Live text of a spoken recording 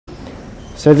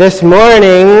So this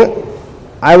morning,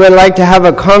 I would like to have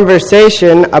a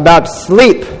conversation about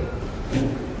sleep.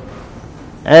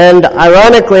 And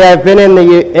ironically, I've been in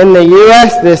the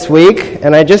U.S. this week,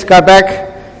 and I just got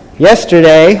back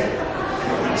yesterday.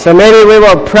 So maybe we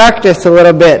will practice a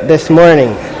little bit this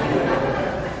morning.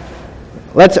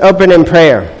 Let's open in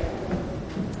prayer.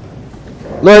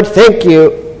 Lord, thank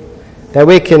you that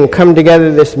we can come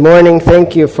together this morning.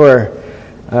 Thank you for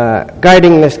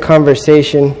guiding this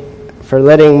conversation, for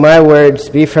letting my words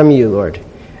be from you, Lord,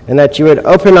 and that you would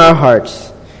open our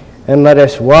hearts and let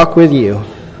us walk with you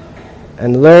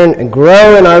and learn and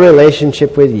grow in our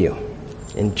relationship with you.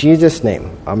 In Jesus'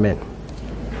 name, amen.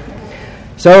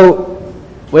 So,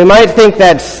 we might think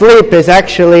that sleep is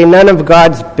actually none of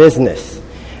God's business,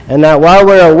 and that while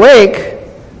we're awake,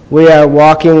 we are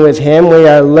walking with Him, we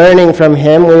are learning from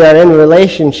Him, we are in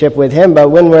relationship with Him, but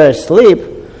when we're asleep,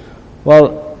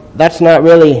 well, that's not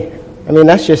really,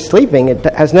 that's just sleeping. It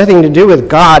has nothing to do with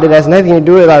God, it has nothing to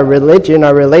do with our religion,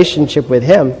 our relationship with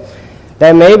Him.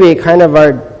 That may be kind of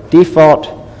our default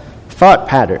thought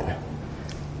pattern.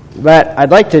 But I'd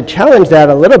like to challenge that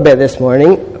a little bit this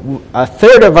morning. A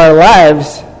third of our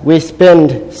lives we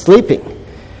spend sleeping.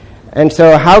 And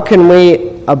so how can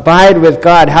we abide with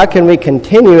God? How can we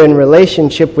continue in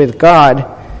relationship with God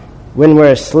when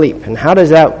we're asleep? And what does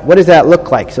that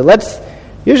look like? So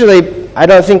usually I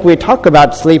don't think we talk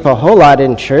about sleep a whole lot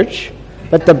in church,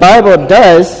 but the Bible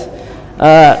does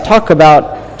talk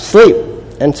about sleep.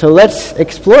 And so let's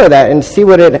explore that and see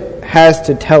what it has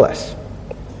to tell us.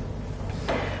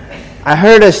 I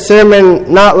heard a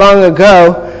sermon not long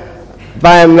ago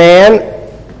by a man,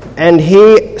 and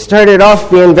he started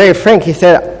off being very frank. He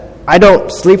said, I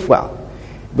don't sleep well.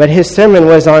 But his sermon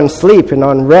was on sleep and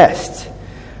on rest.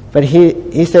 But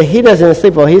he said he doesn't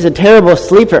sleep well. He's a terrible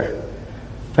sleeper.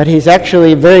 But he's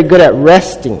actually very good at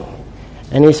resting.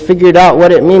 And he's figured out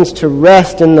what it means to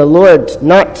rest in the Lord,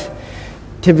 not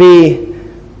to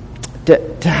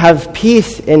have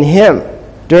peace in Him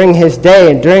during his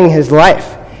day and during his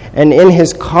life and in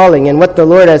his calling and what the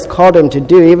Lord has called him to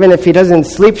do. Even if he doesn't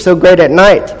sleep so great at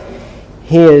night,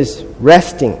 he is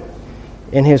resting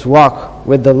in his walk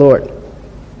with the Lord.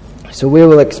 So we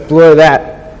will explore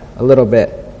that a little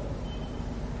bit.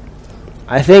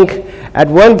 I think at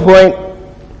one point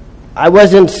I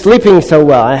wasn't sleeping so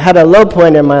well. I had a low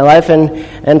point in my life, and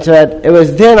so it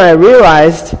was then I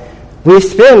realized we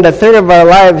spend a third of our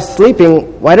lives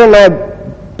sleeping. Why don't I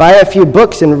buy a few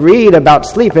books and read about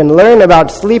sleep and learn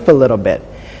about sleep a little bit?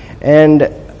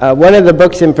 And one of the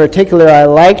books in particular I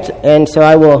liked, and so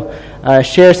I will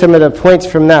share some of the points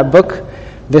from that book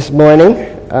this morning,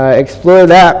 explore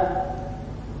that.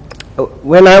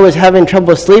 When I was having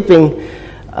trouble sleeping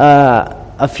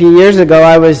a few years ago,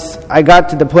 I got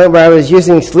to the point where I was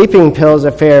using sleeping pills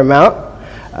a fair amount,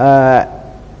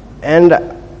 and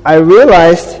I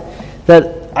realized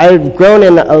that I had grown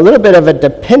in a little bit of a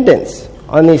dependence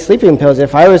on these sleeping pills.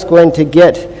 If I was going to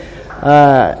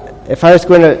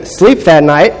sleep that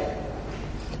night,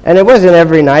 and it wasn't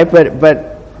every night,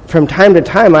 but from time to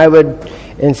time, I would,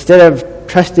 instead of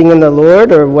trusting in the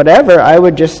Lord or whatever, I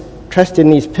would just trust in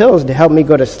these pills to help me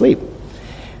go to sleep.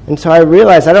 And so I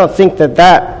realized I don't think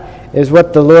that is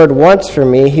what the Lord wants for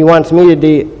me. He wants me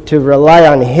to rely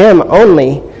on Him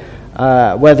only,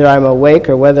 whether I'm awake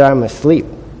or whether I'm asleep.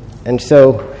 And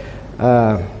so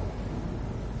I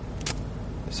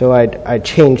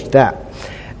changed that.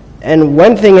 And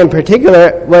one thing in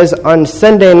particular was on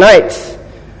Sunday nights,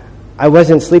 I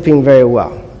wasn't sleeping very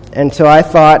well. And so I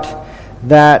thought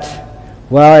that,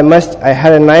 I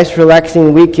had a nice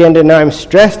relaxing weekend, and now I'm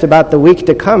stressed about the week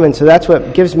to come. And so that's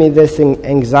what gives me this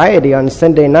anxiety on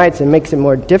Sunday nights and makes it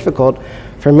more difficult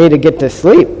for me to get to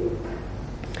sleep.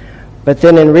 But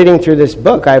then in reading through this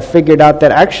book, I figured out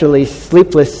that actually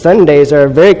sleepless Sundays are a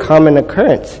very common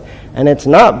occurrence. And it's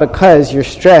not because you're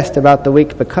stressed about the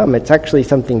week to come. It's actually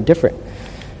something different.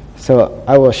 So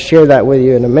I will share that with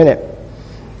you in a minute.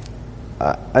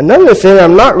 Another thing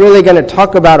I'm not really going to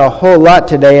talk about a whole lot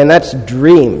today, and that's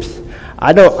dreams.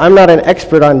 I'm not an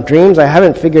expert on dreams. I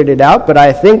haven't figured it out, but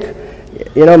I think,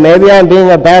 maybe I'm being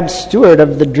a bad steward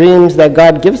of the dreams that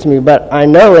God gives me. But I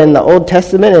know in the Old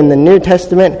Testament and the New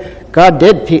Testament, God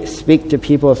did speak to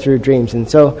people through dreams. And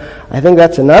so I think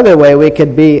that's another way we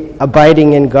could be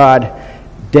abiding in God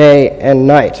day and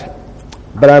night.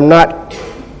 But I'm not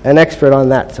an expert on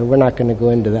that, so we're not going to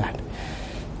go into that.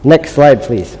 Next slide,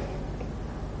 please.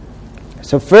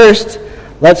 So first,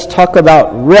 let's talk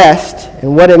about rest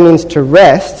and what it means to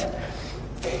rest.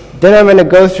 Then I'm going to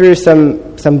go through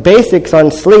some basics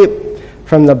on sleep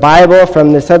from the Bible,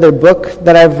 from this other book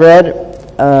that I've read.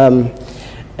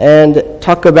 And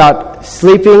talk about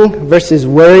sleeping versus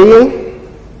worrying,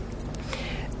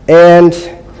 and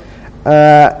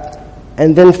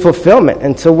then fulfillment.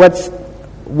 And so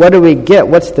what do we get?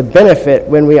 What's the benefit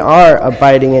when we are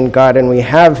abiding in God and we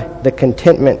have the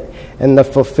contentment and the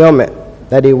fulfillment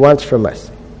that He wants from us?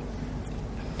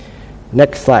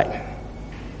 Next slide.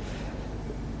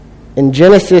 In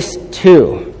Genesis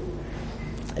 2,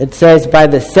 it says, "By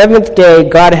the seventh day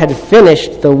God had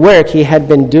finished the work He had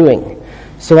been doing.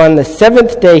 So on the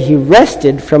seventh day He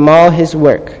rested from all His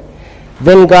work.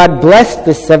 Then God blessed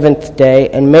the seventh day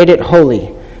and made it holy,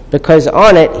 because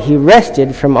on it He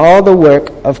rested from all the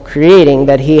work of creating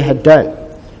that He had done."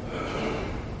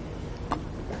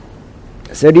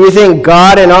 So do you think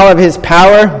God, in all of His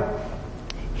power,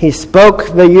 He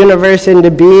spoke the universe into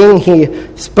being, He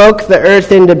spoke the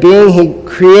earth into being, He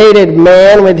created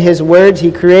man with His words,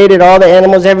 He created all the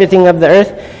animals, everything of the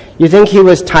earth? You think He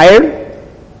was tired?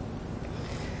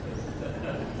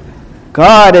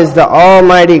 God is the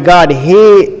Almighty God.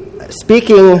 He,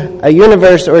 speaking a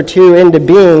universe or two into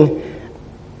being,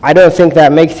 I don't think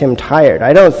that makes Him tired.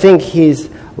 I don't think He's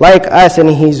like us and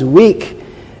He's weak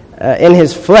in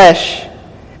His flesh,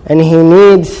 and He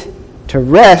needs to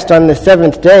rest on the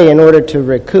seventh day in order to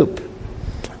recoup.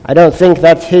 I don't think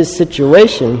that's His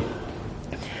situation,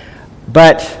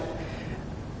 but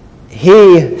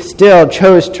He still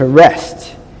chose to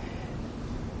rest.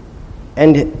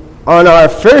 And on our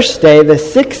first day, the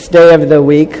sixth day of the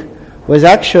week, was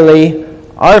actually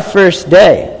our first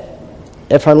day,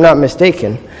 if I'm not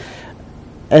mistaken.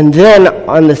 And then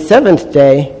on the seventh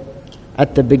day,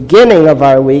 at the beginning of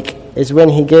our week, is when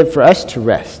He gave for us to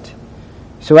rest.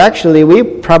 So actually, we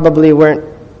probably weren't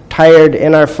tired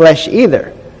in our flesh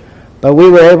either, but we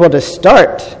were able to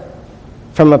start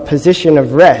from a position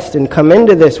of rest and come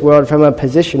into this world from a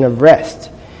position of rest.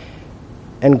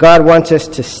 And God wants us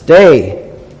to stay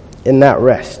in that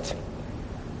rest.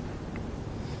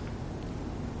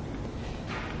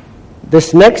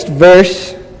 This next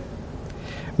verse,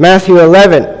 Matthew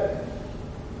 11,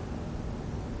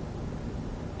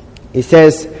 He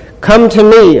says, "Come to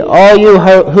me, all you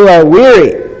who are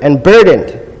weary and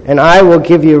burdened, and I will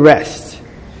give you rest.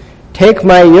 Take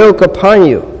my yoke upon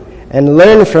you and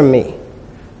learn from me,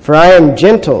 for I am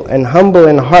gentle and humble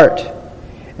in heart,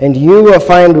 and you will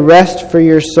find rest for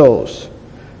your souls.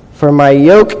 For my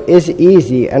yoke is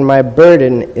easy and my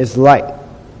burden is light."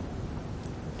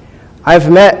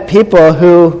 I've met people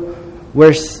who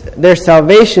were their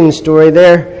salvation story,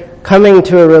 their coming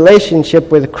to a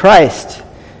relationship with Christ.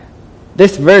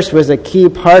 This verse was a key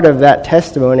part of that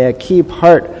testimony, a key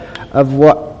part of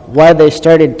why they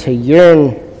started to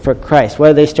yearn for Christ,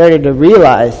 why they started to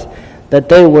realize that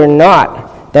they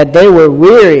were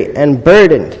weary and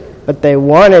burdened, but they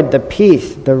wanted the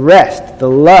peace, the rest, the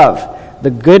love,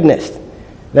 the goodness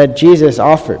that Jesus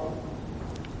offered.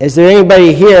 Is there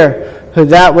anybody here who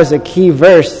that was a key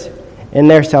verse in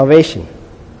their salvation?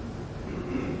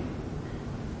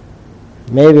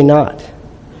 Maybe not.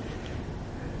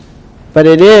 But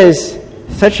it is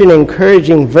such an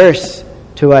encouraging verse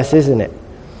to us, isn't it?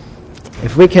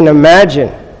 If we can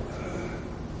imagine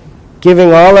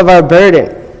giving all of our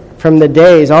burden from the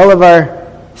days, all of our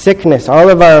sickness, all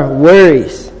of our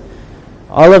worries,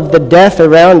 all of the death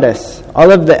around us,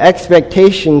 all of the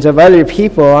expectations of other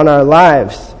people on our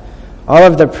lives, all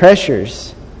of the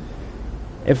pressures,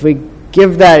 if we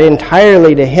give that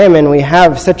entirely to Him and we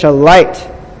have such a light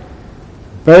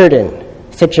burden,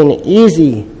 such an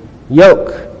easy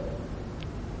yoke,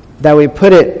 that we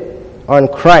put it on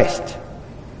Christ,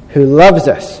 who loves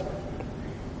us.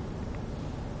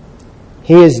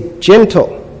 He is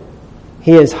gentle.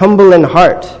 He is humble in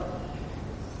heart.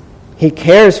 He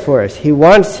cares for us.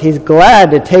 He's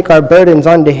glad to take our burdens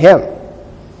onto Him.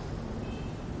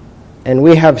 And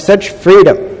we have such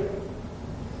freedom.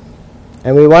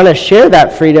 And we want to share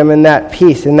that freedom and that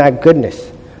peace and that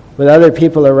goodness with other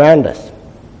people around us.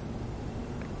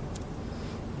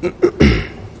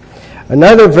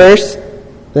 Another verse,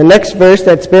 the next verse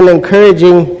that's been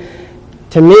encouraging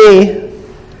to me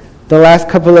the last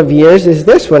couple of years is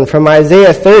this one from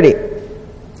Isaiah 30.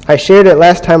 I shared it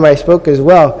last time I spoke as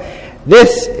well.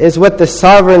 This is what the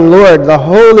sovereign Lord, the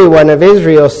Holy One of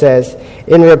Israel, says: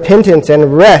 "In repentance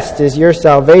and rest is your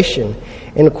salvation.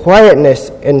 In quietness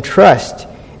and trust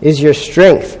is your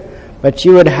strength, but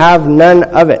you would have none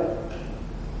of it."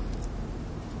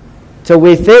 So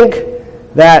we think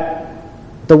that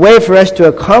the way for us to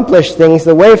accomplish things,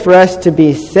 the way for us to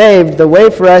be saved, the way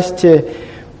for us to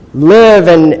live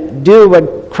and do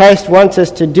what Christ wants us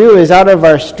to do is out of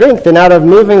our strength and out of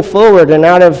moving forward and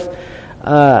out of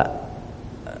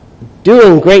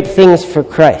doing great things for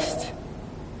Christ.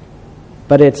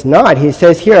 But it's not. He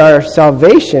says here our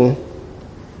salvation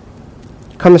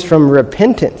comes from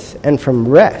repentance and from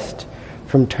rest,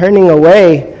 from turning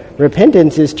away.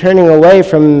 Repentance is turning away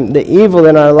from the evil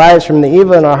in our lives, from the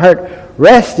evil in our heart.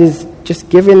 Rest is just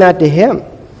giving that to Him.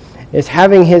 It's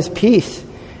having His peace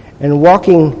and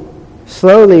walking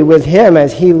slowly with Him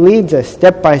as He leads us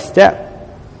step by step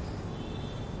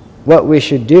what we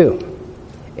should do.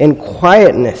 In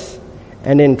quietness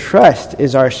and in trust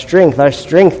is our strength. Our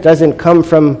strength doesn't come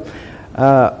from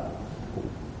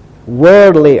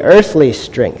worldly, earthly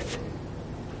strength,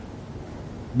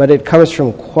 but it comes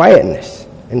from quietness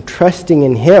and trusting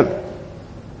in Him,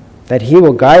 that He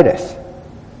will guide us.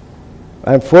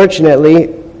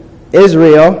 Unfortunately,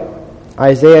 Israel,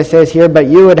 Isaiah says here, but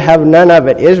you would have none of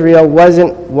it. Israel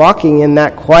wasn't walking in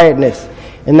that quietness,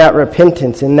 in that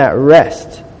repentance, in that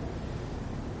rest.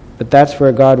 But that's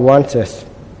where God wants us.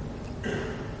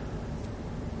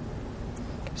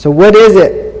 So what is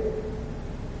it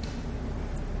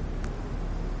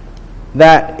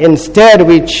that instead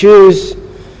we choose?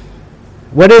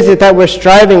 What is it that we're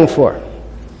striving for?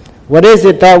 What is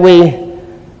it that we,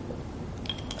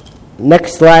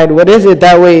 next slide, what is it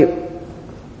that we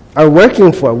are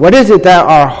working for? What is it that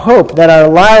our hope, that our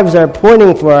lives are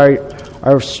pointing for,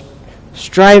 are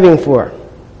striving for?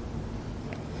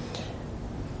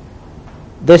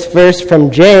 This verse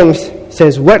from James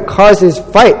says, what causes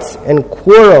fights and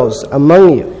quarrels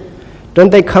among you? Don't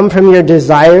they come from your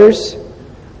desires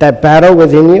that battle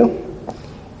within you?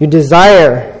 You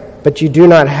desire, but you do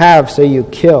not have, so you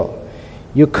kill.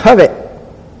 You covet,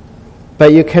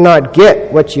 but you cannot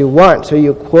get what you want, so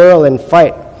you quarrel and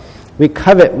fight. We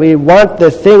covet, we want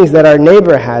the things that our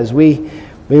neighbor has. We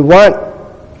want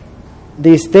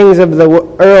these things of the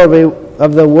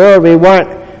world. We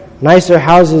want nicer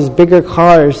houses, bigger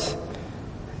cars,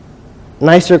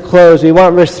 nicer clothes. We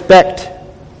want respect.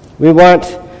 We want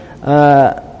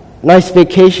nice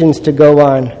vacations to go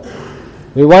on.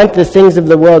 We want the things of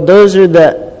the world. Those are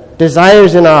the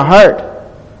desires in our heart.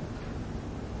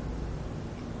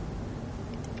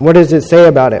 What does it say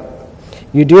about it?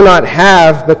 You do not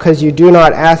have because you do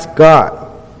not ask God.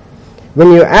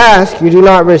 When you ask, you do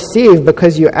not receive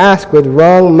because you ask with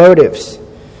wrong motives.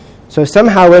 So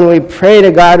somehow when we pray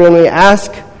to God, when we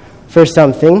ask for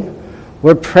something,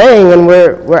 we're praying and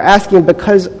we're asking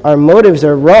because our motives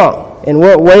are wrong. In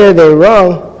what way are they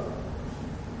wrong?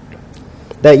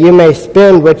 That you may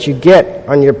spend what you get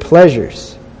on your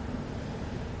pleasures.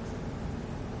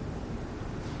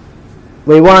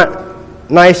 We want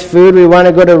nice food. We want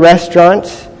to go to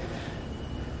restaurants.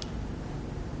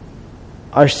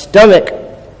 Our stomach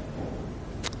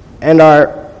and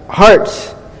our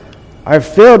hearts are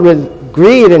filled with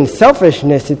greed and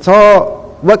selfishness. It's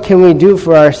all, what can we do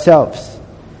for ourselves?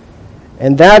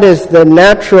 And that is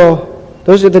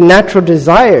those are the natural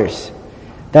desires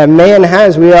that man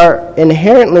has. We are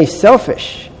inherently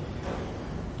selfish.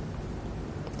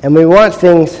 And we want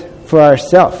things for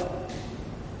ourselves.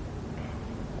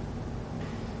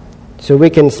 So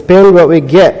we can spend what we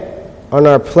get on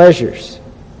our pleasures.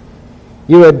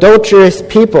 You adulterous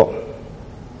people.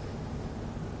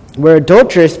 We're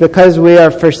adulterous because we are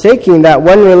forsaking that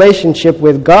one relationship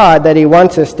with God that He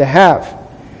wants us to have.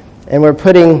 And we're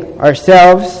putting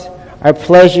ourselves, our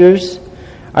pleasures,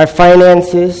 our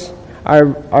finances,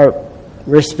 our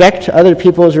respect, other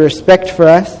people's respect for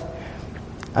us,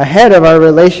 ahead of our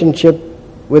relationship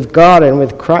with God and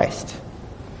with Christ.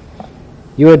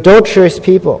 You adulterous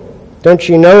people. Don't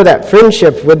you know that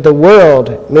friendship with the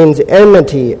world means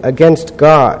enmity against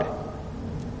God?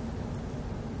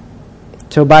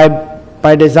 So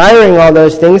by desiring all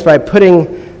those things, by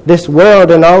putting this world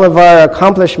and all of our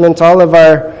accomplishments, all of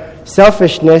our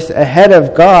selfishness ahead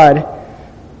of God,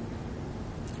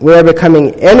 we are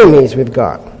becoming enemies with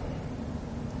God.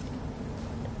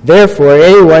 Therefore,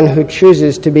 anyone who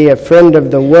chooses to be a friend of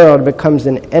the world becomes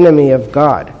an enemy of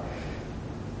God.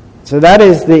 So that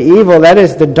is the evil, that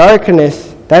is the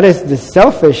darkness, that is the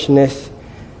selfishness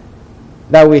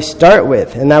that we start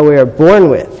with and that we are born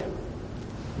with.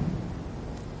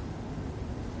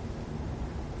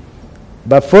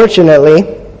 But fortunately,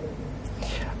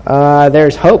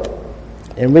 there's hope.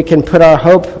 And we can put our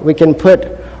hope, we can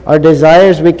put our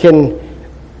desires, we can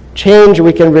change,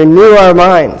 we can renew our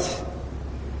minds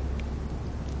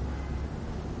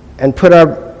and put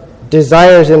our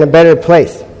desires in a better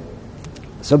place.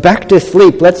 So back to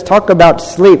sleep. Let's talk about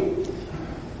sleep.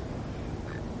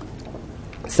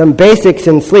 Some basics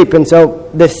in sleep. And so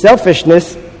this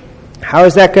selfishness, how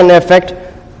is that going to affect?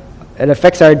 It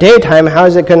affects our daytime. How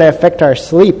is it going to affect our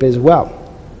sleep as well?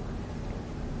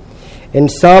 In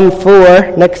Psalm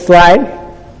 4, next slide.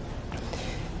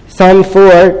 Psalm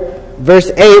 4,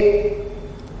 verse 8,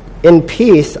 in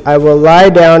peace I will lie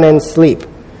down and sleep.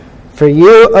 For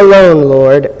you alone,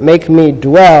 Lord, make me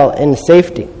dwell in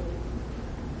safety.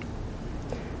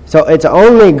 So it's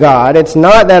only God. It's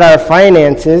not that our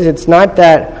finances, it's not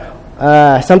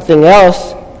that something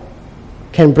else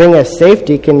can bring us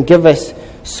safety, can give us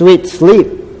sweet sleep.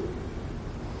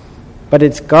 But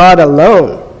it's God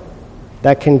alone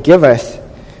that can give us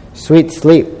sweet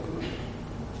sleep.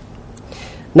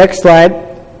 Next slide.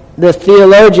 The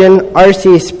theologian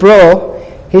R.C. Sproul,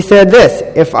 he said this: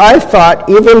 if I thought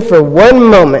even for one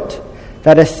moment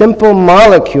that a simple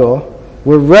molecule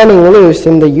were running loose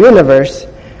in the universe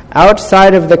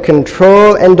outside of the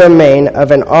control and domain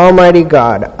of an almighty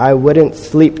God, I wouldn't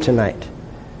sleep tonight.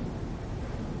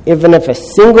 Even if a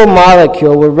single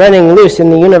molecule were running loose in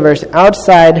the universe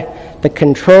outside the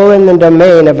control and the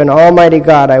domain of an almighty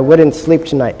God, I wouldn't sleep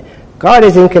tonight. God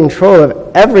is in control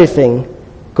of everything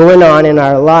going on in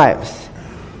our lives.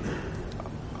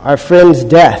 Our friend's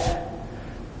death,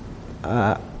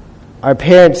 our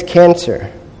parents'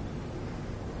 cancer,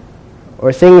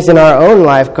 or things in our own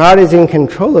life. God is in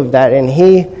control of that, and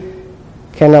He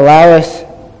can allow us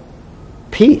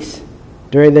peace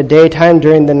during the daytime,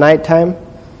 during the nighttime,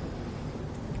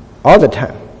 all the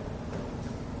time.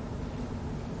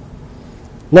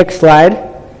 Next slide.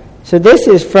 So this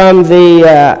is from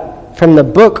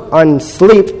the book on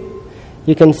sleep.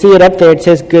 You can see it up there. It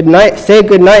says, Say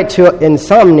Goodnight to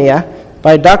Insomnia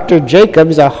by Dr.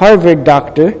 Jacobs, a Harvard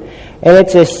doctor. And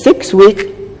it's a 6-week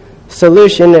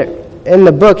solution. In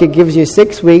the book, it gives you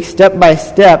 6 weeks, step by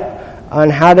step,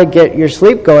 on how to get your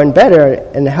sleep going better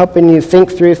and helping you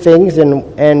think through things,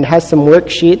 and has some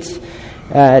worksheets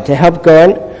to help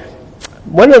going.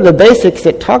 One of the basics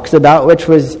it talks about, which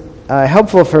was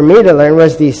helpful for me to learn,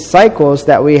 was these cycles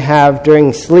that we have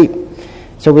during sleep.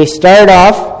 So we start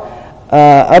off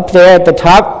up there at the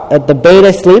top, at the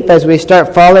beta sleep, as we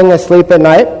start falling asleep at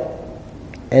night.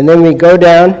 And then we go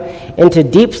down into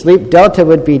deep sleep. Delta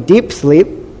would be deep sleep.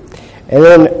 And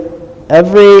then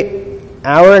every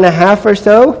hour and a half or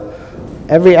so,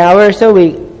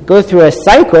 we go through a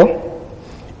cycle.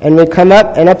 And we come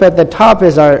up, and up at the top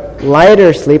is our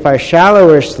lighter sleep, our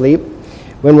shallower sleep,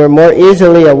 when we're more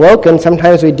easily awoken.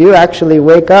 Sometimes we do actually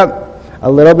wake up a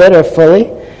little bit or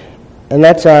fully. And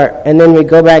then we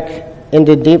go back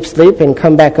into deep sleep and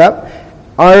come back up.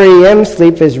 REM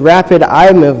sleep is rapid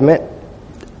eye movement.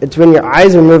 It's when your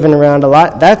eyes are moving around a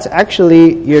lot. That's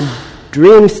actually your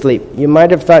dream sleep. You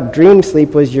might have thought dream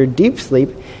sleep was your deep sleep.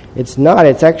 It's not.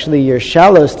 It's actually your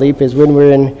shallow sleep is when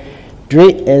we're in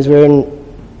dream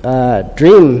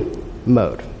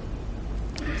mode.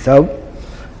 So,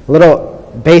 a little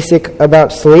basic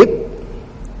about sleep.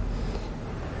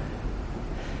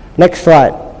 Next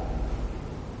slide.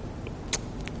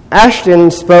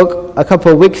 Ashton spoke a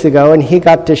couple of weeks ago, and he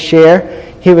got to share.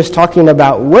 He was talking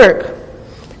about work,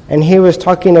 and he was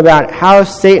talking about how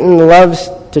Satan loves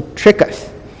to trick us.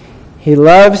 He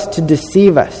loves to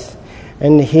deceive us.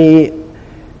 And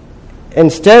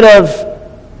instead of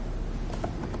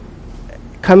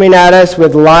coming at us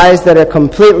with lies that are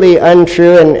completely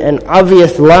untrue and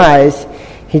obvious lies,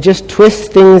 he just twists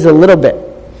things a little bit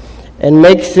and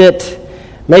makes it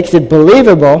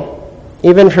believable.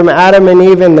 Even from Adam and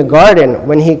Eve in the garden,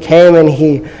 when he came and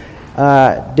he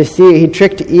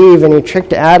tricked Eve and he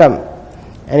tricked Adam,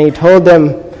 and he told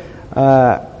them,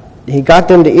 he got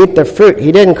them to eat the fruit.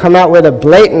 He didn't come out with a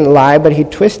blatant lie, but he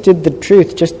twisted the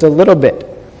truth just a little bit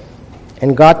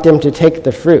and got them to take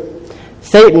the fruit.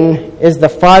 Satan is the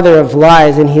father of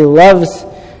lies, and he loves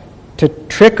to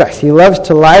trick us. He loves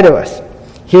to lie to us.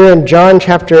 Here in John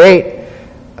chapter 8,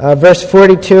 verse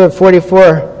 42 and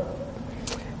 44,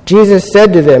 Jesus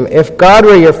said to them, "If God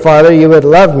were your Father, you would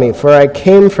love me, for I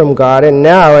came from God, and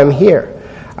now am here.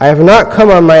 I have not come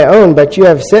on my own, but you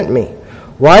have sent me.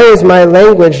 Why is my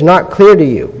language not clear to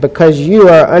you? Because you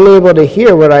are unable to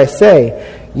hear what I say.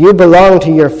 You belong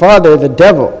to your father, the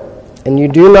devil, and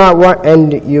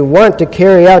you want to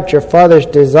carry out your father's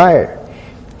desire.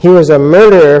 He was a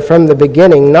murderer from the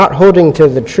beginning, not holding to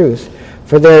the truth,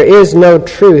 for there is no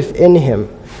truth in him.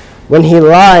 When he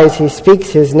lies, he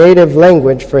speaks his native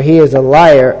language, for he is a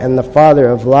liar and the father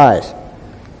of lies."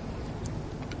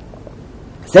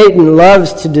 Satan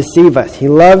loves to deceive us. He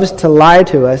loves to lie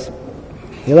to us.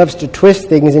 He loves to twist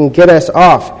things and get us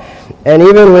off. And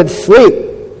even with sleep,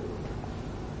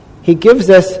 he gives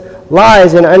us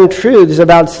lies and untruths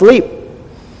about sleep,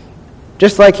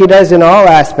 just like he does in all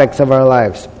aspects of our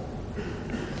lives.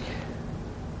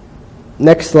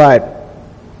 Next slide.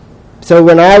 So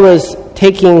when I was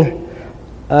taking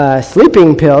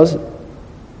sleeping pills,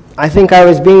 I think I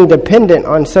was being dependent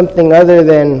on something other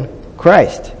than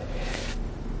Christ.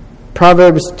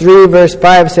 Proverbs 3 verse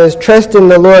 5 says, "Trust in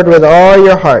the Lord with all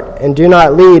your heart and do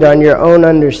not lean on your own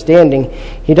understanding."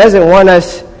 He doesn't want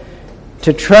us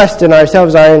to trust in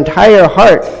ourselves. Our entire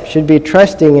heart should be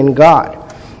trusting in God.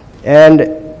 And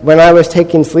when I was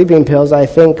taking sleeping pills, I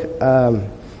think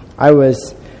I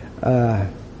was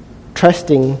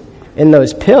trusting in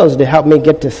those pills to help me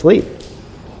get to sleep.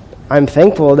 I'm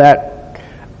thankful that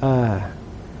I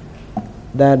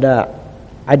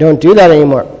don't do that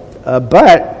anymore.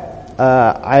 But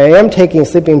I am taking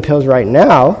sleeping pills right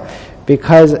now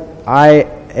because I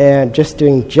am just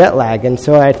doing jet lag, and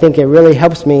so I think it really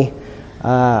helps me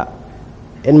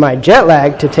in my jet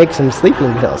lag to take some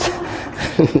sleeping pills.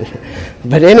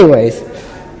 But anyways,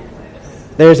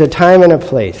 there's a time and a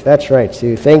place. That's right,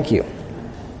 Sue. Thank you.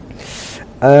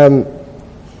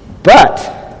 But,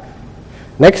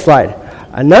 next slide.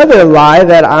 Another lie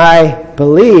that I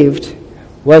believed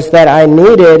was that I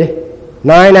needed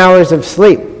 9 hours of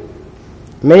sleep.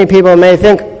 Many people may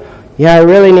think, yeah, I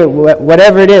really need,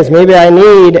 whatever it is, maybe I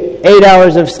need 8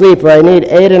 hours of sleep, or I need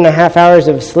 8.5 hours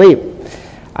of sleep.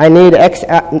 I need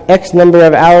X number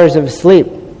of hours of sleep.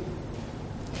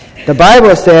 The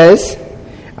Bible says,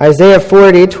 Isaiah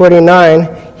 40:29,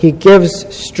 He gives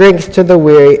strength to the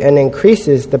weary and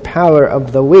increases the power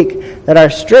of the weak. That our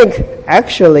strength,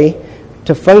 actually,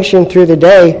 to function through the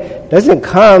day, doesn't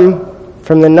come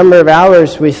from the number of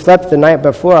hours we slept the night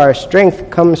before. Our strength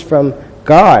comes from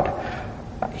God.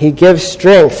 He gives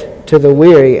strength to the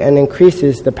weary and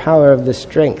increases the power of the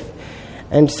strength.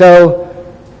 And so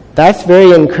that's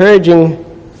very encouraging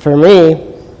for me.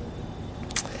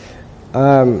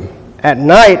 At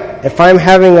night, if I'm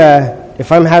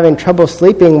having trouble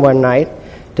sleeping one night,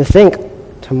 to think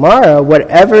tomorrow,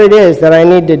 whatever it is that I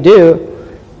need to do,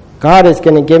 God is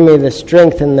going to give me the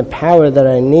strength and the power that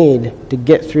I need to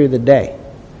get through the day.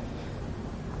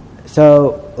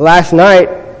 So last night,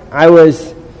 I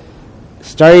was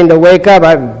starting to wake up.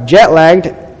 I'm jet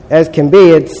lagged as can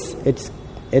be.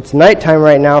 It's nighttime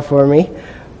right now for me.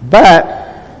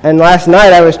 And last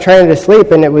night I was trying to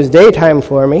sleep and it was daytime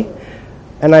for me.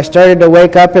 And I started to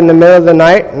wake up in the middle of the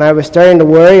night and I was starting to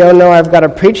worry, oh no, I've got to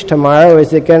preach tomorrow.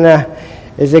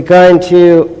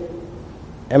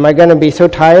 Am I going to be so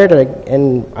tired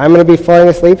and I'm going to be falling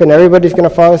asleep and everybody's going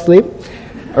to fall asleep?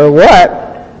 Or what?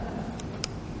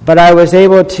 But I was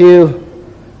able to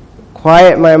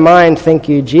quiet my mind, thank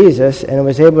you, Jesus, and I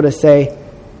was able to say,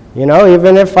 you know,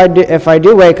 even if I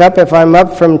do wake up, if I'm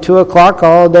up from 2 o'clock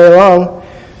all day long,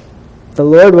 the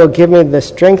Lord will give me the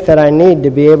strength that I need to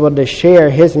be able to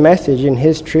share His message and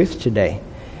His truth today.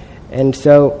 And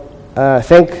so,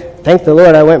 thank the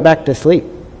Lord, I went back to sleep.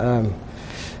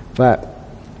 But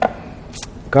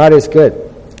God is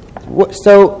good.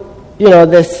 So, you know,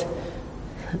 this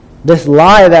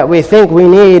lie that we think we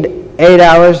need 8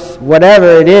 hours,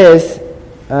 whatever it is,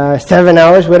 7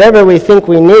 hours, whatever we think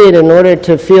we need in order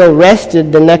to feel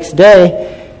rested the next day,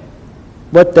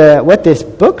 what this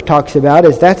book talks about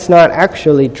is that's not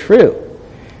actually true.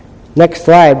 Next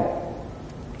slide.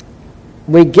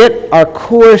 We get our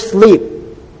core sleep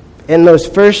in those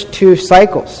first 2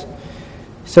 cycles.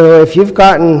 So if you've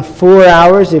gotten 4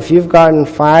 hours, if you've gotten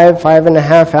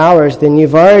 5.5 hours, then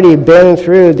you've already been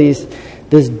through this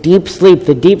deep sleep.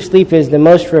 The deep sleep is the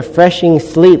most refreshing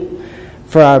sleep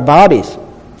for our bodies,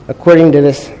 according to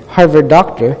this Harvard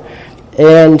doctor.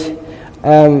 And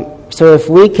so if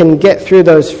we can get through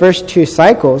those first 2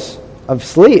 cycles of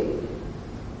sleep,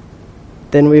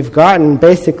 then we've gotten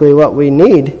basically what we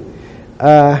need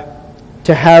to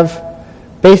have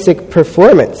basic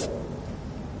performance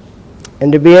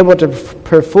and to be able to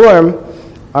perform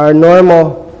our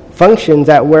normal functions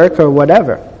at work or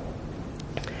whatever.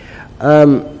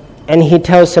 And he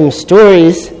tells some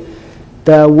stories.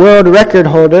 The world record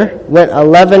holder went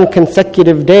 11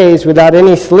 consecutive days without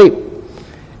any sleep.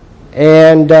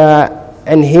 And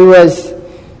he was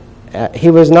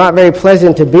not very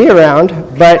pleasant to be around,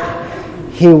 but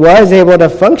he was able to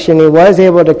function. He was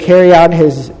able to carry out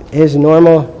his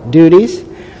normal duties.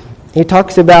 He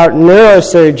talks about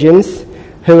neurosurgeons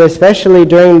who, especially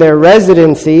during their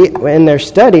residency in their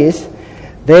studies,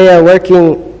 they are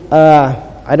working,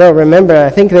 I don't remember, I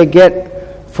think they get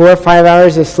 4 or 5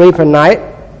 hours of sleep a night,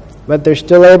 but they're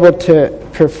still able to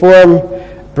perform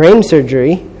brain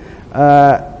surgery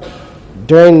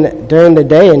during the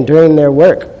day and during their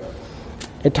work.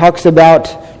 It talks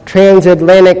about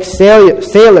transatlantic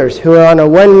sailors who are on a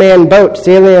one-man boat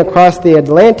sailing across the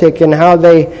Atlantic, and how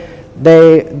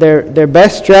their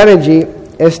best strategy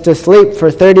is to sleep for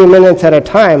 30 minutes at a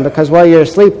time, because while you're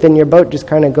asleep, then your boat just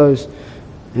kind of goes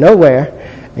nowhere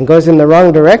and goes in the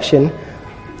wrong direction.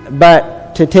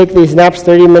 But to take these naps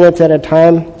 30 minutes at a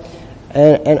time,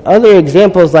 And other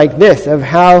examples like this of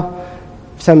how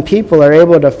some people are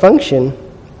able to function,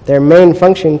 their main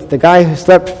functions. The guy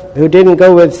who didn't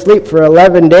go with sleep for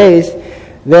 11 days,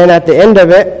 then at the end of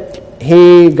it,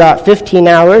 he got 15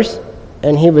 hours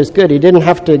and he was good. He didn't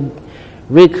have to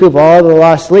recoup all the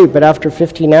lost sleep, but after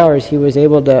 15 hours, he was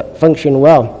able to function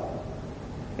well.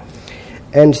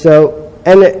 And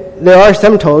there are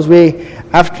some tools.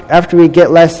 After we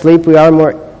get less sleep, we are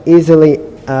more easily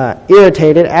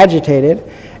irritated, agitated,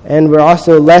 and we're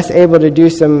also less able to do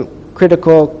some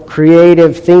critical,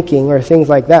 creative thinking or things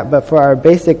like that. But for our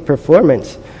basic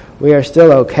performance, we are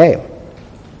still okay.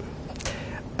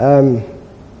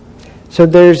 So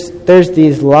there's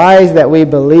these lies that we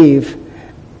believe,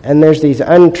 and there's these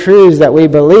untruths that we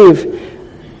believe,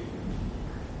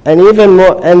 and even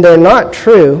more, and they're not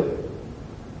true.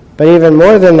 But even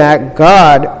more than that,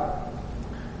 God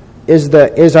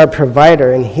is our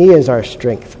provider, and He is our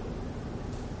strength.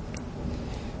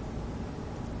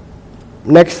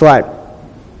 Next slide.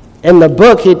 In the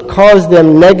book, he calls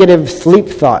them negative sleep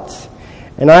thoughts,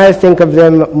 and I think of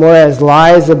them more as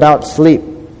lies about sleep.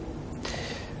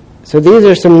 So these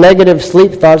are some negative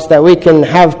sleep thoughts that we can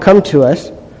have come to us.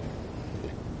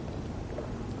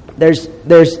 There's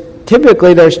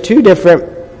typically two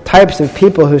different types of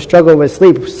people who struggle with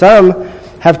sleep. Some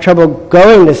have trouble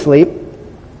going to sleep.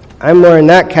 I'm more in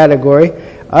that category.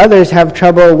 Others have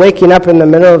trouble waking up in the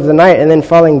middle of the night and then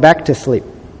falling back to sleep,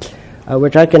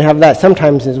 which I can have that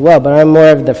sometimes as well, but I'm more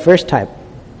of the first type.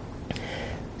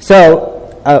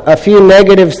 So, a few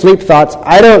negative sleep thoughts.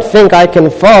 I don't think I can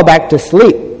fall back to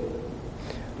sleep.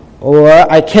 Or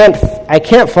I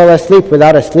can't fall asleep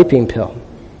without a sleeping pill.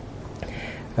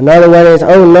 Another one is,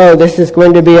 oh no, this is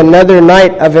going to be another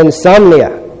night of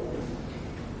insomnia.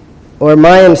 Or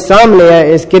my insomnia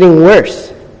is getting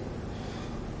worse.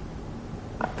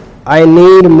 I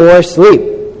need more sleep.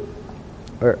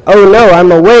 Or, oh no,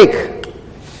 I'm awake.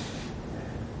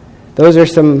 Those are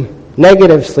some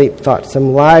negative sleep thoughts,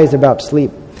 some lies about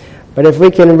sleep. But if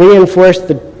we can reinforce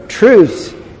the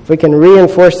truths, if we can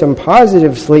reinforce some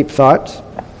positive sleep thoughts,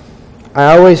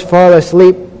 I always fall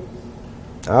asleep.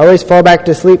 I always fall back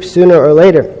to sleep sooner or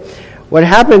later. What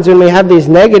happens when we have these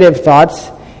negative thoughts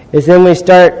is then we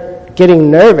start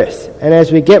getting nervous. And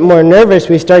as we get more nervous,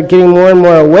 we start getting more and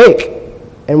more awake.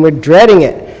 And we're dreading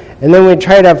it. And then we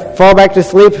try to fall back to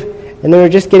sleep, and then we're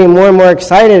just getting more and more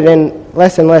excited and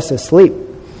less asleep.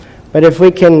 But if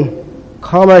we can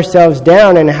calm ourselves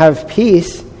down and have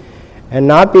peace and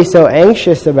not be so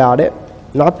anxious about it,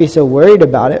 not be so worried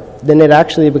about it, then it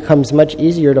actually becomes much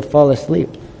easier to fall asleep.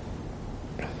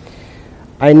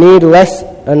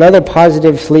 Another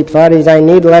positive sleep thought is I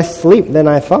need less sleep than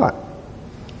I thought.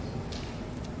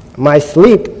 My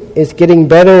sleep is getting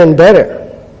better and better.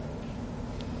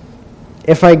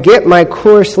 If I get my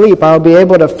core sleep, I'll be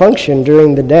able to function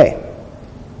during the day.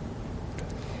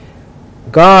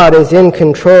 God is in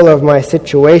control of my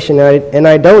situation, and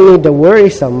I don't need to worry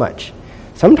so much.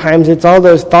 Sometimes it's all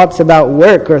those thoughts about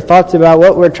work, or thoughts about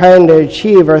what we're trying to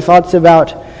achieve, or thoughts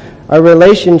about our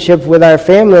relationship with our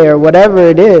family, or whatever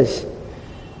it is,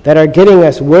 that are getting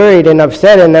us worried and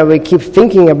upset, and that we keep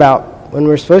thinking about when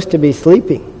we're supposed to be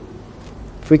sleeping.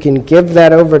 If we can give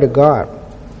that over to God.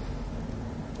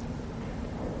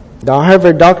 The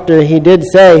Harvard doctor, he did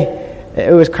say,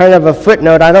 it was kind of a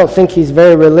footnote, I don't think he's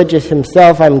very religious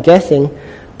himself, I'm guessing,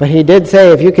 but he did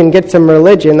say if you can get some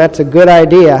religion, that's a good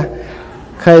idea,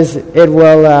 because it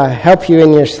will help you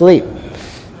in your sleep.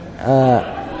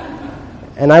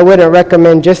 And I wouldn't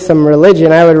recommend just some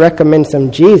religion, I would recommend some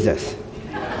Jesus.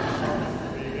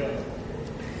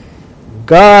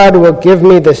 God will give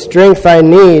me the strength I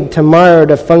need tomorrow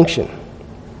to function.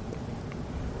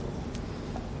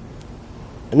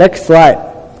 Next slide.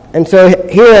 And so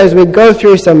here, as we go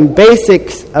through some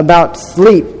basics about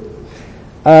sleep,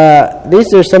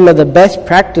 these are some of the best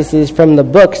practices from the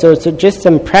book. So it's just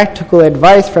some practical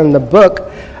advice from the book.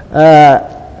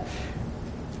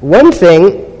 One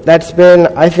thing that's been,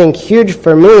 I think, huge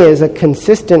for me is a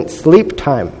consistent sleep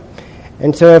time.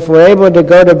 And so if we're able to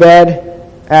go to bed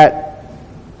at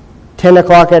 10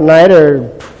 o'clock at night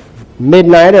or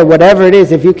midnight or whatever it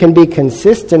is, if you can be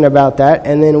consistent about that,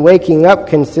 and then waking up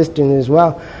consistent as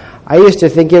well. I used to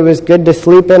think it was good to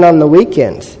sleep in on the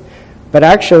weekends. But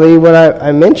actually, when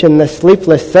I mentioned the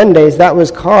sleepless Sundays, that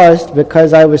was caused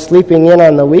because I was sleeping in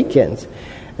on the weekends.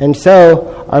 And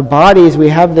so our bodies, we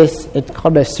have this, it's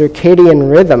called a circadian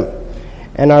rhythm.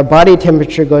 And our body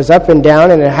temperature goes up and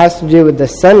down, and it has to do with the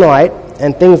sunlight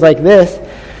and things like this.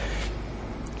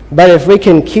 But if we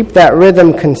can keep that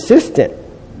rhythm consistent,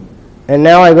 and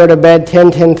now I go to bed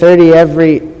 10:30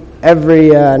 every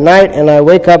night, and I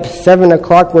wake up 7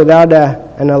 o'clock without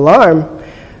an alarm,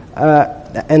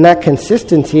 and that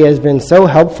consistency has been so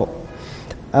helpful.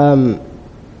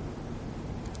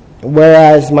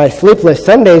 Whereas my sleepless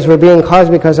Sundays were being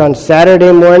caused because on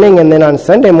Saturday morning and then on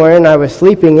Sunday morning I was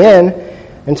sleeping in,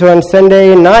 and so on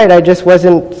Sunday night I just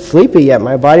wasn't sleepy yet.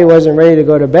 My body wasn't ready to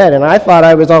go to bed, and I thought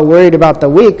I was all worried about the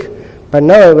week, but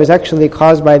no, it was actually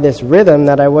caused by this rhythm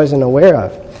that I wasn't aware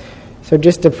of. So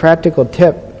just a practical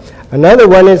tip. Another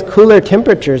one is cooler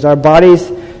temperatures. Our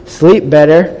bodies sleep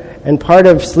better, and part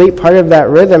of that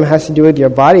rhythm has to do with your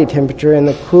body temperature, and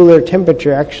the cooler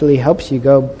temperature actually helps you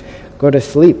go to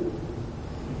sleep.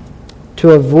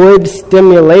 To avoid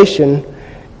stimulation,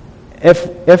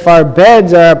 if our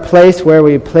beds are a place where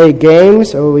we play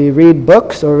games, or we read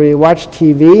books, or we watch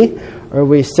TV, or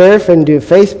we surf and do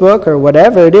Facebook, or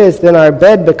whatever it is, then our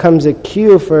bed becomes a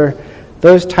cue for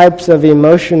those types of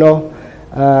emotional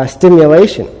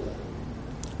stimulation.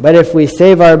 But if we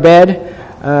save our bed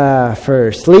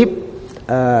for sleep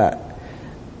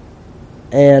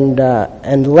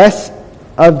and less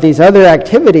of these other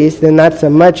activities, then that's a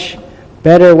much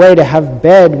better way to have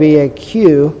bed be a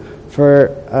cue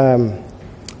for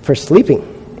sleeping.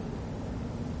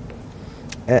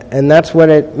 And that's what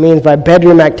it means by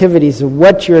bedroom activities.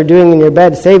 What you're doing in your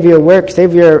bed, save your work,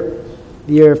 save your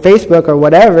Facebook or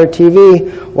whatever,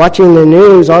 TV, watching the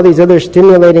news, all these other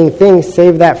stimulating things,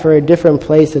 save that for a different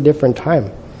place, a different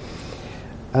time.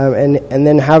 And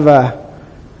then have a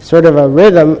sort of a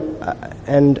rhythm,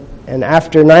 and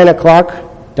after 9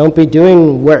 o'clock, don't be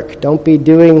doing work. Don't be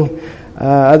doing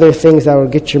other things that will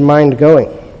get your mind going.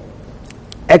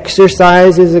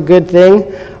 Exercise is a good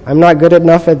thing. I'm not good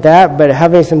enough at that, but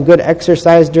having some good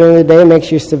exercise during the day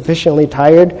makes you sufficiently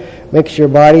tired, makes your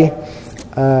body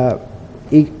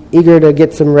eager to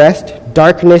get some rest.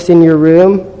 Darkness in your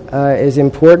room is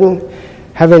important.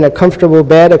 Having a comfortable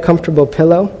bed, a comfortable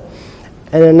pillow.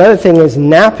 And another thing is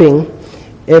napping.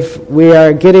 If we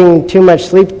are getting too much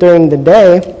sleep during the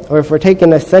day, or if we're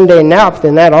taking a Sunday nap,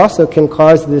 then that also can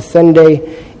cause the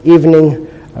Sunday evening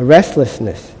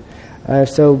restlessness.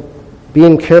 So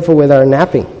being careful with our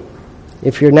napping.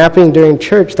 If you're napping during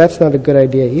church, that's not a good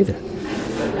idea either.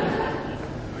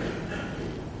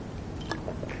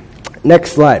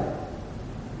 Next slide.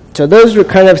 So those were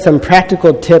kind of some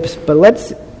practical tips, but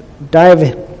let's dive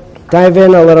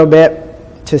in a little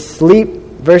bit to sleep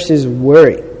versus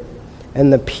worry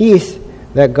and the peace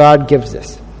that God gives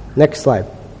us. Next slide.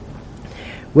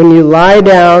 When you lie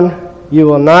down, you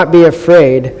will not be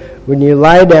afraid. When you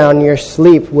lie down, your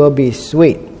sleep will be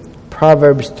sweet.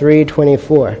 Proverbs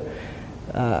 3:24.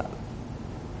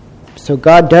 So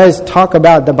God does talk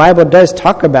about, the Bible does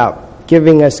talk about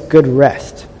giving us good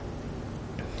rest.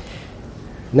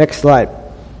 Next slide.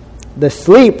 The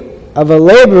sleep of a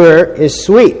laborer is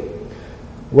sweet,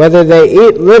 whether they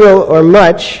eat little or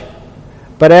much,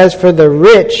 but as for the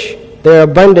rich, their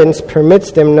abundance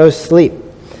permits them no sleep.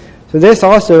 So this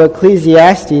also,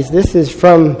 Ecclesiastes, this is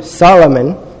from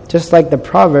Solomon, just like the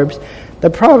Proverbs. The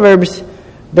Proverbs,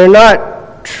 they're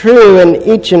not true in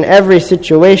each and every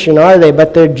situation, are they?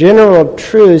 But they're general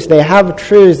truths. They have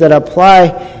truths that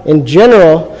apply in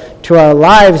general to our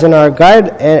lives and our guide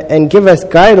and give us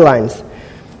guidelines.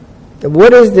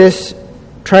 What is this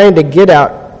trying to get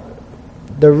out?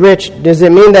 The rich, does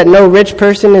it mean that no rich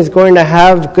person is going to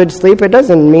have good sleep? It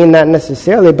doesn't mean that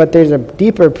necessarily, but there's a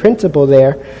deeper principle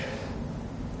there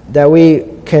that we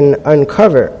can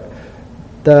uncover.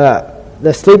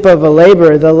 The sleep of a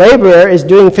laborer. The laborer is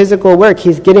doing physical work.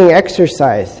 He's getting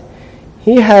exercise.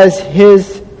 He has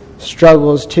his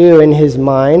struggles too in his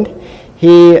mind.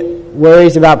 He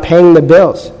worries about paying the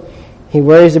bills. He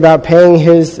worries about paying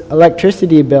his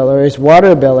electricity bill or his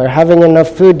water bill or having enough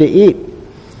food to eat.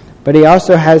 But he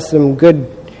also has some good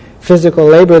physical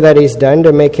labor that he's done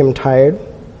to make him tired.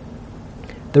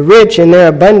 The rich, in their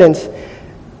abundance,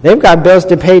 they've got bills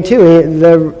to pay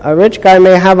too. A rich guy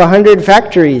may have 100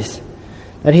 factories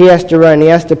that he has to run. He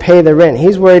has to pay the rent.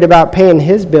 He's worried about paying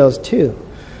his bills too.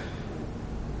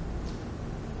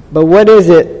 But what is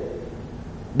it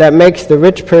that makes the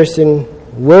rich person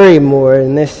worry more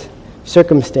in this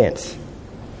circumstance?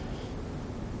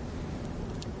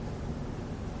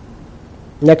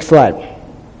 Next slide.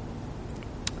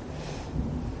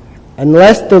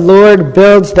 Unless the Lord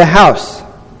builds the house,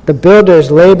 the builders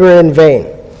labor in vain.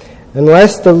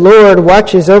 Unless the Lord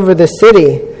watches over the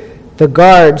city, the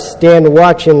guards stand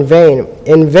watch in vain.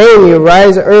 In vain you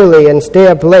rise early and stay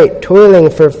up late, toiling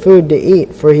for food to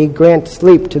eat, for he grants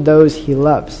sleep to those he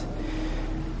loves.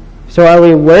 So are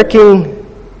we working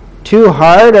too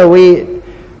hard?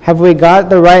 Have we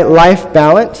got the right life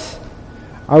balance?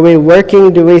 Are we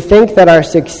working? Do we think that our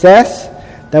success,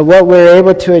 that what we're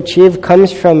able to achieve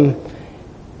comes from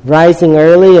rising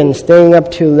early and staying up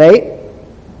too late?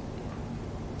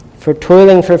 For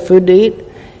toiling for food to eat?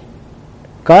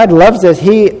 God loves us.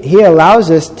 He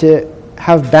allows us to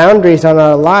have boundaries on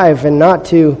our life and not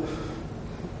to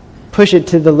push it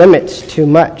to the limits too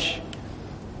much.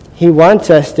 He wants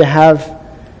us to have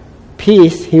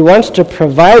peace. He wants to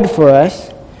provide for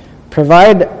us,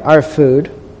 provide our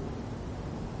food.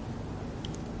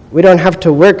 We don't have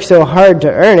to work so hard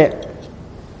to earn it.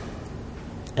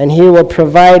 And He will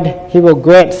provide, He will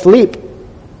grant sleep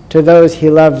to those He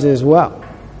loves as well.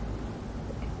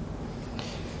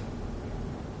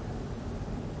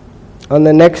 On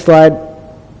the next slide,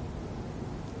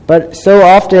 but so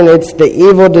often it's the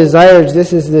evil desires.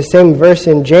 This is the same verse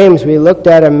in James we looked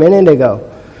at a minute ago,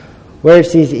 where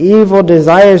it's these evil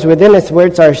desires within us, where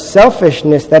it's our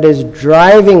selfishness that is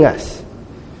driving us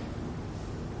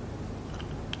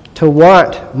to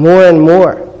want more and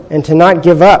more, and to not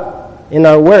give up in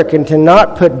our work, and to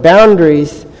not put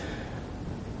boundaries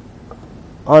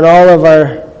on all of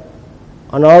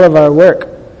our work.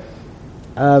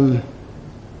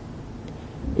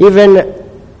 Even,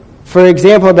 for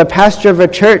example, the pastor of a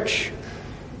church,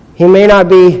 he may not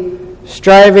be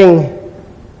striving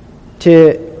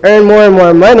to earn more and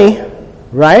more money,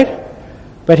 right?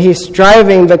 But he's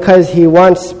striving because he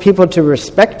wants people to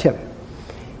respect him.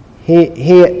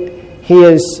 He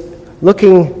is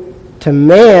looking to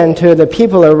man, to the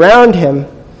people around him,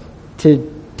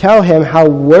 to tell him how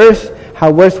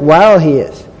worthwhile he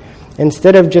is,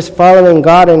 instead of just following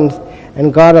God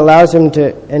and God allows him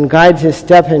to and guides his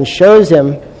step and shows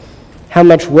him how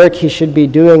much work he should be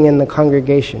doing in the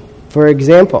congregation. For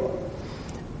example,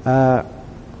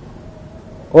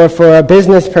 or for a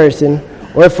business person,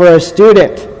 or for a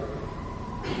student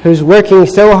who's working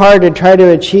so hard to try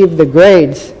to achieve the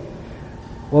grades,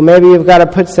 well, maybe you've got to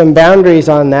put some boundaries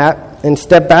on that and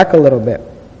step back a little bit.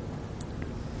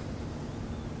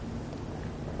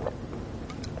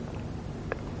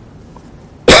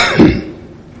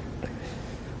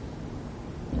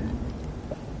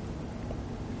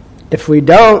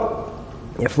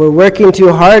 If we're working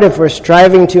too hard, if we're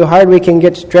striving too hard, we can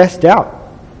get stressed out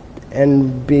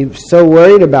and be so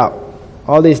worried about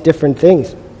all these different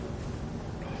things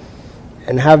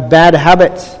and have bad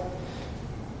habits,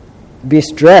 be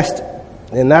stressed,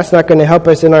 and that's not going to help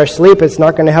us in our sleep. It's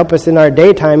not going to help us in our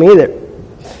daytime either.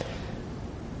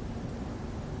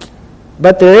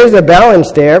 But there is a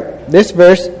balance there. This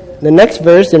verse, the next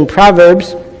verse in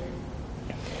Proverbs,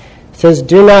 says,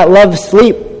 "Do not love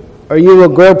sleep, or you will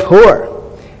grow poor.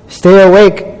 Stay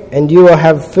awake, and you will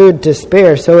have food to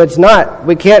spare." So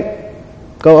we can't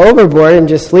go overboard and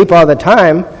just sleep all the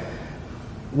time.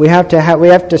 We have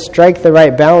to strike the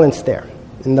right balance there.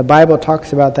 And the Bible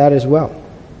talks about that as well.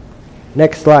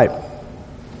 Next slide.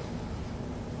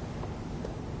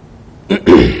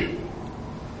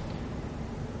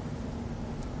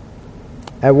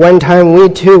 At one time we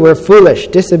too were foolish,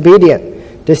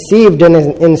 disobedient, deceived and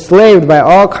enslaved by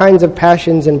all kinds of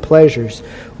passions and pleasures.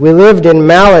 We lived in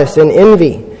malice and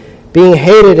envy, being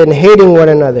hated and hating one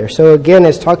another. So again,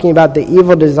 it's talking about the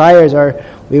evil desires.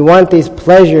 We want these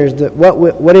pleasures,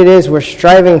 what it is we're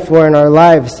striving for in our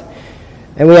lives.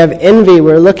 And we have envy.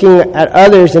 We're looking at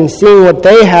others and seeing what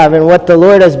they have and what the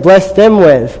Lord has blessed them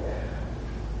with.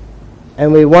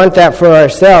 And we want that for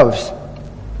ourselves.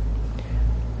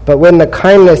 But when the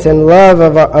kindness and love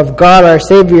of God our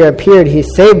Savior appeared, He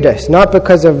saved us, not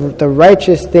because of the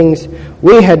righteous things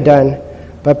we had done,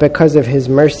 but because of His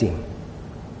mercy.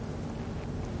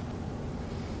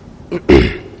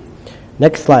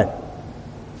 Next slide.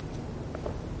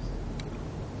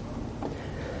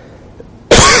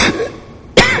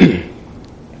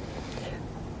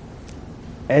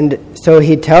 And so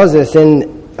He tells us in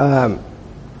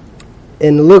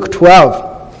Luke 12,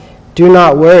 "Do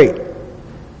not worry."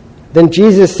 Then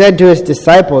Jesus said to His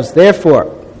disciples, "Therefore,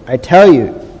 I tell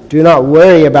you, do not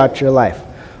worry about your life,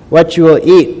 what you will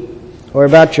eat, or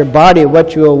about your body,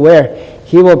 what you will wear.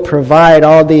 He will provide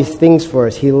all these things for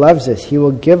us. He loves us. He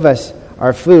will give us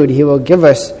our food. He will give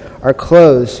us our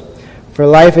clothes. For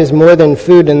life is more than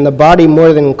food, and the body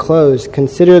more than clothes.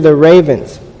 Consider the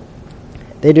ravens.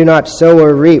 They do not sow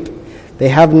or reap. They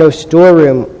have no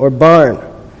storeroom or barn,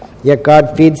 yet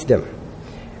God feeds them.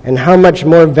 And how much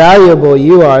more valuable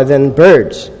you are than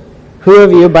birds. Who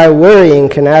of you by worrying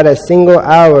can add a single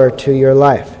hour to your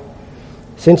life?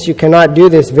 Since you cannot do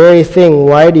this very thing,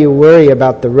 why do you worry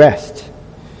about the rest?"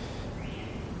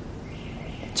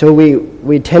 So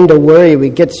we tend to worry, we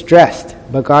get stressed.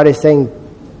 But God is saying,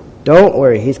 don't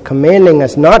worry. He's commanding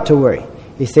us not to worry.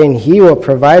 He's saying He will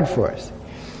provide for us.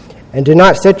 And do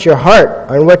not set your heart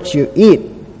on what you eat,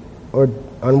 or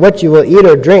on what you will eat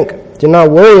or drink. Do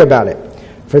not worry about it.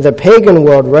 For the pagan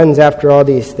world runs after all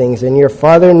these things, and your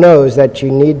Father knows that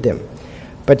you need them.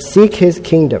 But seek his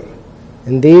kingdom,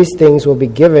 and these things will be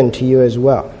given to you as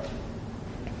well.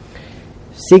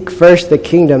 Seek first the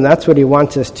kingdom. That's what he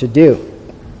wants us to do.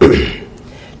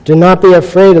 Do not be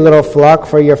afraid, little flock,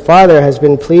 for your Father has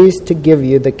been pleased to give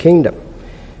you the kingdom.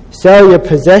 Sell your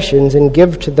possessions and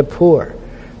give to the poor.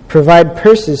 Provide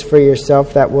purses for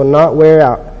yourself that will not wear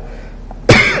out,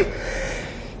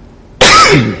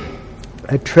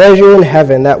 a treasure in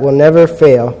heaven that will never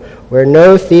fail, where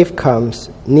no thief comes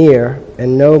near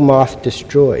and no moth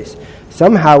destroys.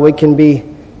 Somehow we can be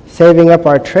saving up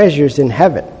our treasures in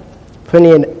heaven,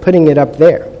 putting it up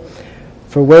there.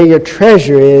 For where your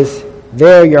treasure is,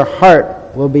 there your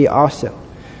heart will be also.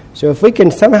 So if we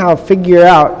can somehow figure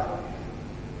out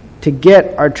to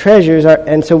get our treasures,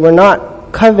 and so we're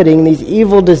not coveting these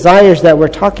evil desires that we're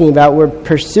talking about, we're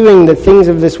pursuing the things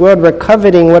of this world, we're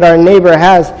coveting what our neighbor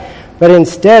has, but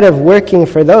instead of working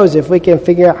for those, if we can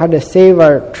figure out how to save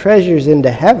our treasures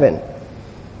into heaven,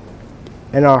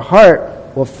 and our heart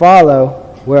will follow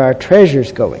where our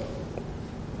treasure's going.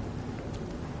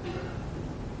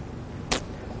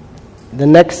 The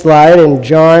next slide, in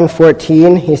John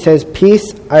 14, he says,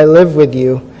 "Peace I live with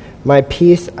you, my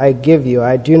peace I give you.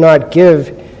 I do not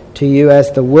give to you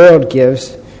as the world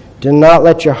gives. Do not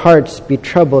let your hearts be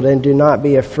troubled, and do not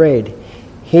be afraid."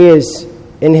 He is,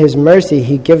 in his mercy,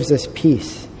 he gives us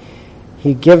peace.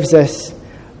 He gives us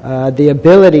the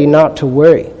ability not to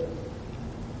worry,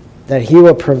 that he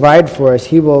will provide for us.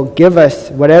 He will give us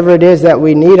whatever it is that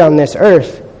we need on this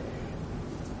earth,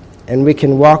 and we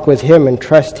can walk with him and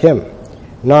trust him,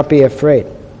 not be afraid.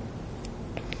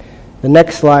 The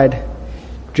next slide,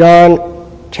 John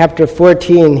chapter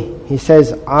 14, he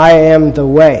says, "I am the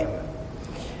way."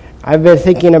 I've been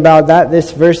thinking about that.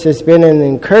 This verse has been an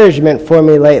encouragement for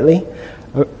me lately.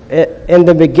 In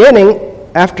the beginning,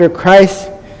 after Christ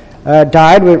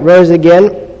died, rose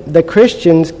again, the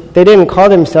Christians, they didn't call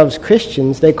themselves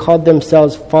Christians. They called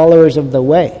themselves followers of the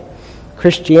way.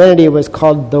 Christianity was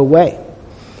called the way.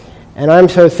 And I'm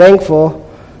so thankful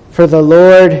for the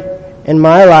Lord in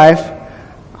my life.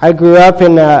 I grew up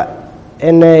in a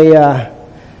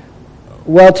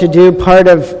well-to-do part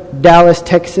of Dallas,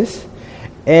 Texas.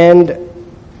 And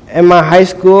in my high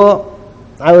school,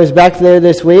 I was back there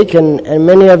this week, and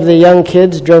many of the young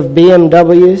kids drove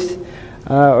BMWs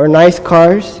or nice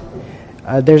cars.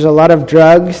 There's a lot of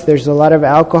drugs. There's a lot of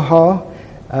alcohol.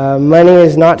 Money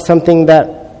is not something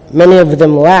that many of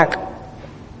them lack.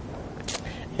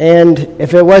 And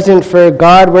if it wasn't for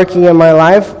God working in my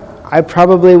life, I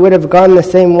probably would have gone the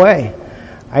same way.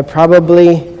 I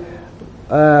probably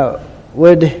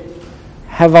would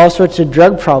have all sorts of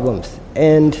drug problems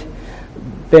and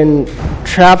been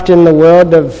trapped in the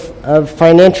world of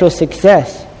financial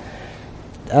success.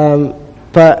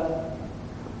 But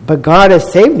God has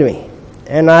saved me.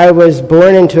 And I was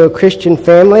born into a Christian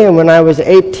family, and when I was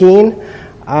 18,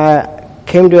 I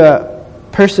came to a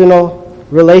personal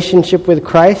relationship with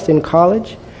Christ in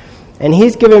college. And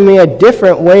he's given me a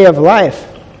different way of life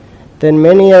than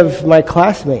many of my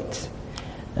classmates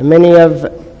and many of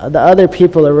the other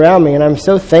people around me, and I'm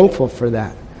so thankful for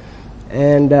that.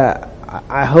 And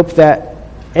I hope that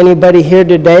anybody here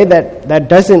today that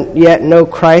doesn't yet know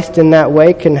Christ in that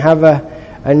way can have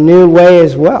a new way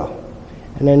as well,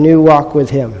 and a new walk with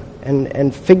him,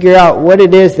 and figure out what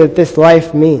it is that this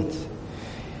life means.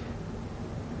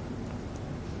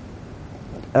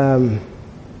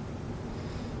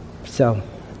 So,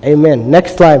 amen.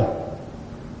 Next slide.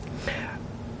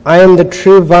 "I am the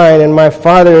true vine, and my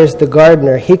Father is the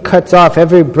gardener. He cuts off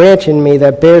every branch in me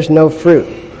that bears no fruit,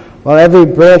 while every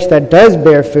branch that does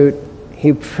bear fruit,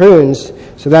 he prunes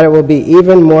so that it will be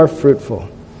even more fruitful.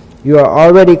 You are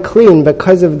already clean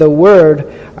because of the word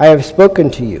I have spoken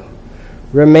to you.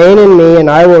 Remain in me, and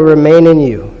I will remain in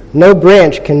you. No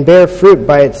branch can bear fruit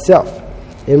by itself.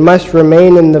 It must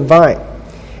remain in the vine.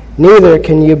 Neither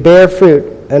can you bear fruit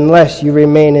unless you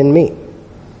remain in me.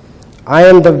 I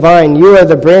am the vine, you are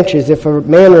the branches. If a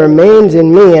man remains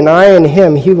in me and I in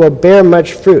him, he will bear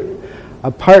much fruit.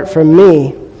 Apart from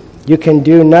me, you can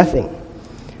do nothing."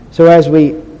 So as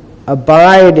we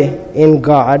abide in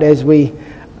God, as we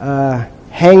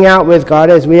hang out with God,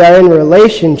 as we are in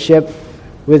relationship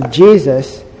with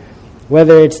Jesus,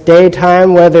 whether it's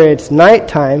daytime, whether it's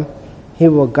nighttime, he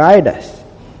will guide us.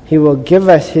 He will give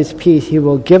us his peace. He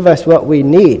will give us what we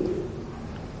need.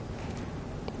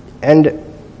 And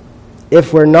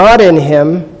if we're not in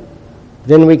him,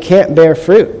 then we can't bear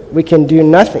fruit. We can do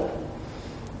nothing.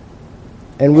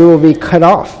 And we will be cut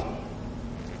off.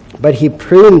 But he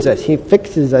prunes us, he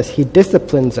fixes us, he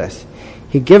disciplines us.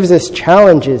 He gives us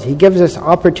challenges, he gives us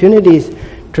opportunities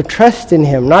to trust in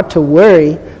him, not to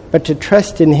worry, but to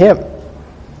trust in him.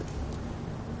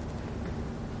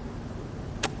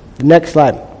 The next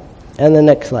slide, and the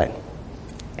next slide.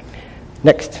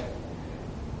 Next.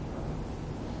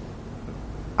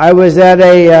 I was at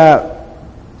a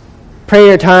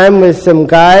prayer time with some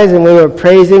guys, and we were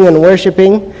praising and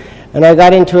worshiping, and I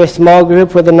got into a small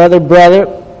group with another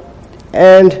brother,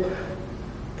 and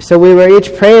so we were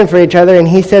each praying for each other, and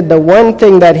he said the one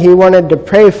thing that he wanted to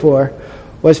pray for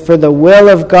was for the will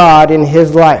of God in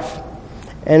his life.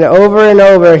 And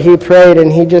over he prayed,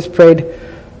 and he just prayed,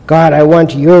 God, I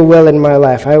want your will in my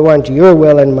life. I want your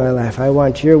will in my life. I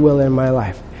want your will in my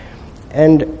life.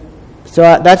 And so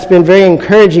that's been very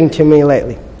encouraging to me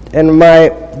lately. And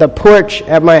the porch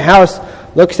at my house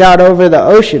looks out over the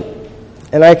ocean.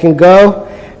 And I can go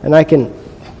and I can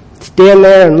stand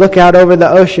there and look out over the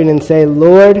ocean and say,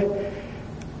 Lord,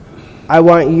 I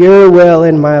want your will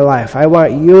in my life. I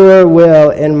want your will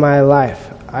in my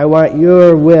life. I want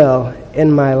your will in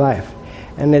my life.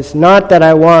 And it's not that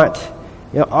I want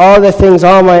all the things,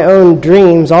 all my own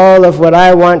dreams, all of what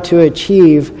I want to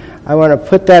achieve. I want to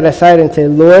put that aside and say,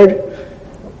 Lord,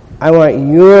 I want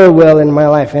your will in my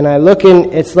life. And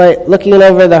it's like looking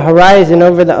over the horizon,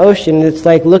 over the ocean. It's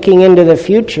like looking into the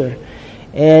future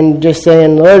and just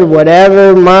saying, Lord,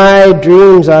 whatever my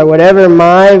dreams are, whatever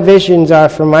my visions are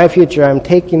for my future, I'm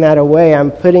taking that away.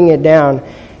 I'm putting it down,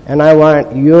 and I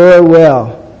want your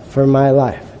will for my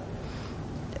life.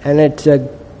 And it's a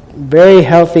very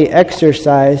healthy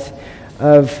exercise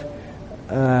of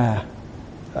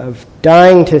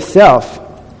dying to self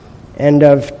and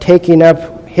of taking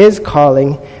up his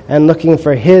calling and looking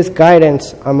for his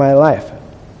guidance on my life.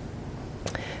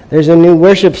 There's a new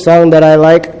worship song that I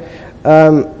like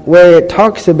where it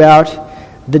talks about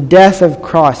the death of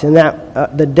cross and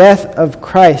that the death of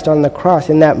Christ on the cross,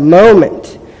 in that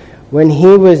moment when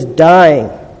he was dying,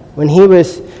 when he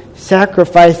was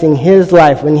sacrificing his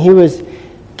life, when he was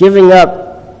giving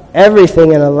up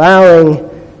everything and allowing,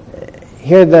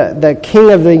 here the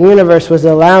King of the universe was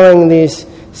allowing these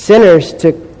sinners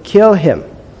to kill him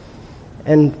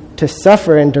and to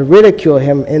suffer and to ridicule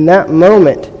him in that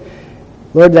moment.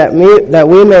 Lord, that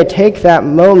we may take that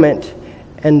moment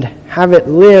and have it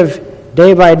live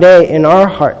day by day in our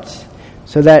hearts,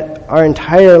 so that our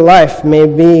entire life may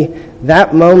be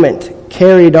that moment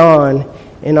carried on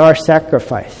in our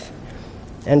sacrifice.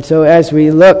 And so as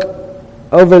we look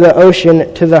over the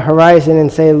ocean to the horizon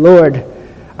and say, Lord,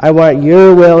 I want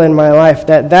your will in my life,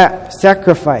 that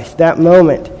sacrifice, that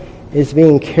moment is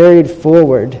being carried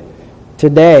forward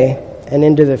today and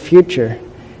into the future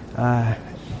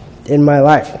in my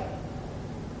life.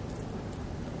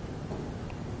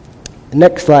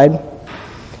 Next slide.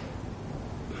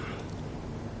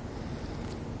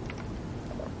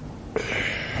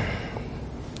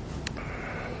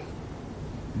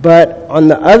 But on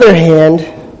the other hand,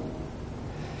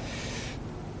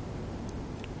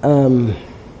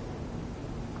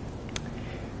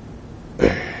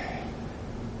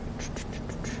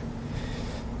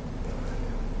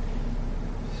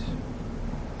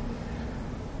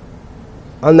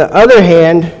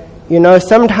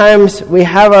 sometimes we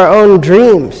have our own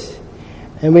dreams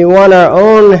and we want our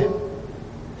own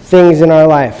things in our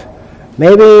life.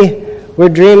 Maybe we're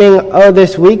dreaming,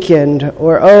 this weekend,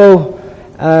 or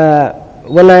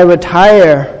when I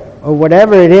retire, or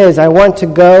whatever it is, I want to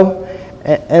go.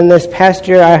 And this past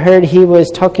year I heard he was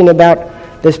talking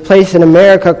about this place in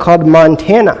America called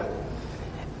Montana.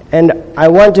 And I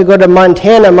want to go to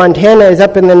Montana. Montana is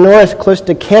up in the north, close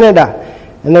to Canada.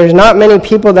 And there's not many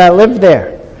people that live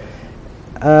there.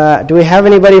 Do we have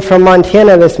anybody from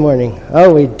Montana this morning?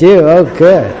 Oh, we do. Oh,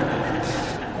 good.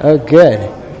 Oh, good.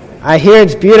 I hear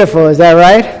it's beautiful. Is that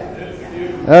right?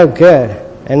 Oh, good.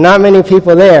 And not many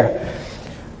people there.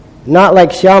 Not like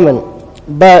Xiamen.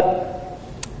 But,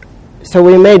 so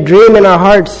we may dream in our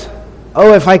hearts,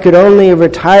 if I could only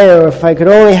retire, or if I could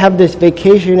only have this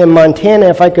vacation in Montana,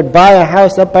 if I could buy a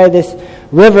house up by this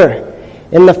river,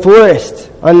 in the forest,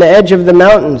 on the edge of the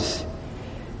mountains.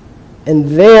 And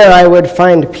there I would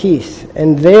find peace.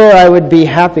 And there I would be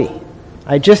happy.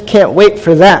 I just can't wait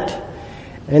for that.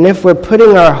 And if we're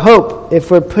putting our hope,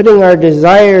 if we're putting our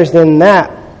desires in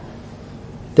that,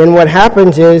 then what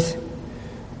happens is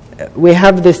we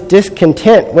have this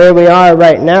discontent where we are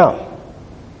right now.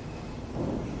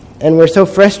 And we're so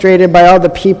frustrated by all the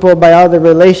people, by all the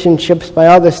relationships, by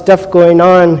all the stuff going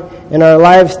on in our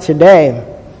lives today.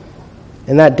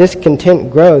 And that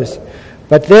discontent grows.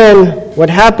 But then what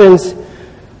happens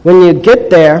when you get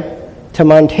there to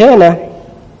Montana,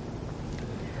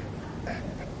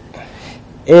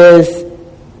 is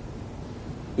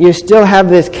you still have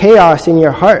this chaos in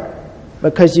your heart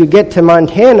because you get to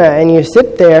Montana and you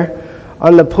sit there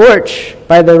on the porch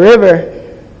by the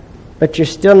river, but you're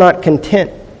still not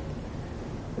content.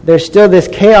 There's still this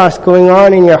chaos going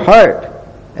on in your heart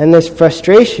and this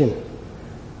frustration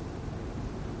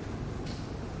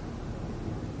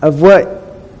of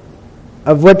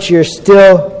what you're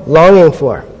still longing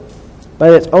for.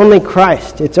 But it's only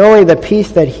Christ. It's only the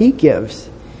peace that He gives.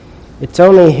 It's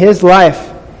only His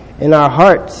life in our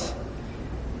hearts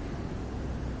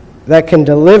that can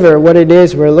deliver what it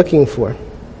is we're looking for.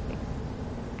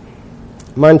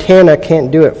 Montana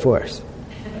can't do it for us.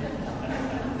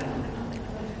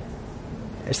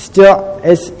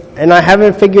 And I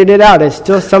haven't figured it out. It's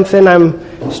still something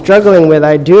I'm struggling with.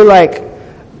 I do like,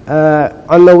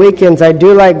 on the weekends, I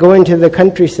do like going to the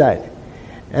countryside.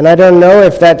 And I don't know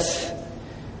if that's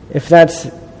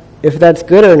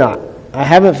good or not. I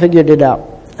haven't figured it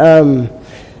out.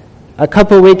 A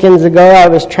couple weekends ago, I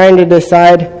was trying to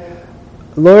decide,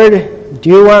 Lord, do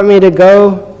you want me to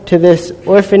go to this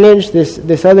orphanage,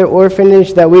 this other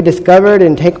orphanage that we discovered,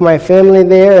 and take my family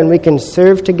there and we can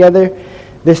serve together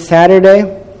this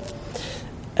Saturday?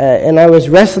 And I was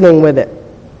wrestling with it.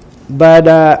 But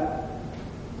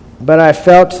I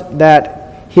felt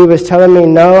that He was telling me,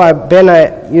 no,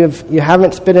 you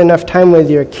haven't spent enough time with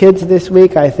your kids this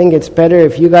week. I think it's better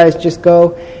if you guys just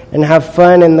go and have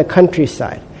fun in the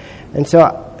countryside. And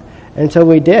so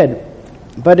we did.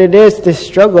 But it is this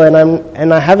struggle,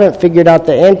 and I haven't figured out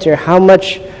the answer. How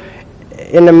much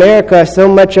in America, so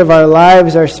much of our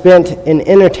lives are spent in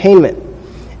entertainment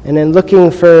and in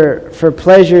looking for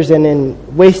pleasures and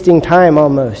in wasting time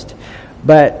almost.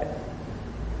 But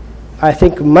I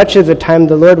think much of the time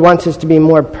the Lord wants us to be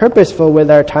more purposeful with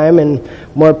our time and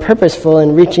more purposeful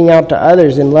in reaching out to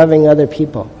others and loving other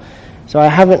people. So I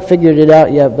haven't figured it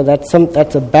out yet, but that's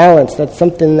a balance. That's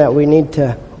something that we need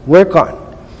to work on.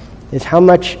 Is how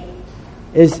much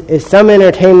is some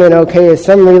entertainment okay? Is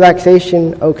some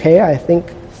relaxation okay? I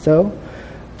think so.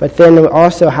 But then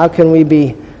also, how can we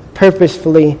be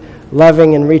purposefully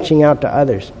loving and reaching out to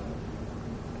others?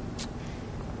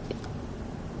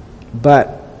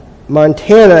 But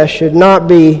Montana should not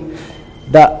be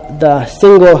the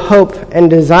single hope and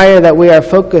desire that we are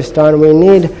focused on. We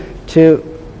need to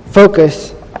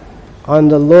focus on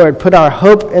the Lord. Put our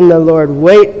hope in the Lord.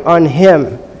 Wait on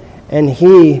Him, and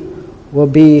He will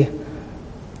be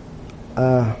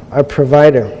our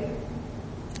provider.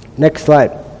 Next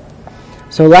slide.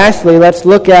 So lastly, let's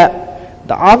look at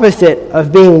the opposite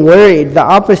of being worried, the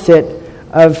opposite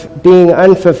of being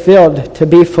unfulfilled, to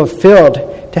be fulfilled,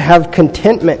 to have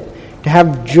contentment, to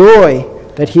have joy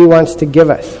that He wants to give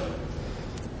us.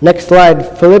 Next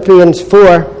slide, Philippians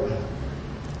 4.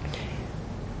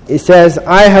 It says,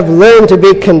 I have learned to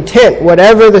be content,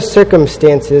 whatever the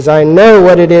circumstances. I know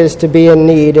what it is to be in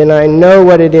need, and I know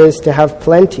what it is to have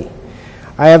plenty.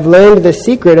 I have learned the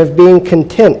secret of being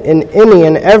content in any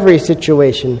and every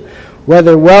situation,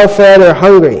 whether well-fed or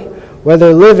hungry,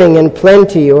 whether living in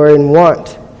plenty or in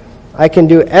want. I can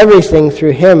do everything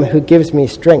through Him who gives me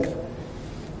strength.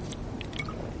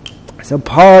 So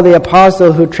Paul, the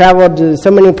apostle who traveled to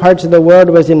so many parts of the world,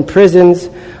 was in prisons.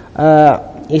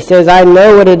 He says, I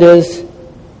know what it is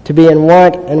to be in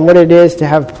want and what it is to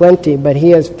have plenty, but he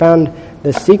has found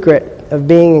the secret of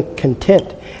being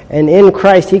content. And in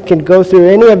Christ, he can go through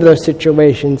any of those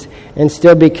situations and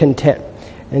still be content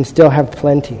and still have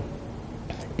plenty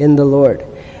in the Lord.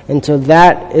 And so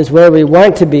that is where we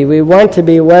want to be. We want to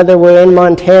be, whether we're in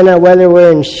Montana, whether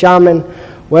we're in Shaman,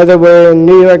 whether we're in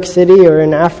New York City or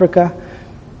in Africa,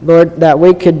 Lord, that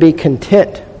we could be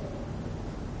content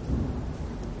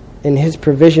in His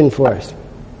provision for us.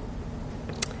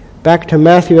 Back to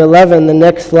Matthew 11, the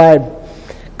next slide.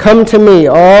 Come to me,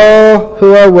 all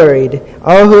who are worried,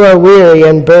 all who are weary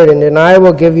and burdened, and I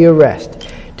will give you rest.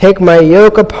 Take my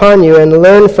yoke upon you and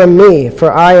learn from me,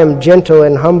 for I am gentle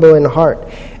and humble in heart,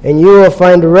 and you will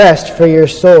find rest for your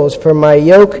souls. For my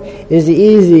yoke is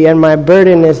easy and my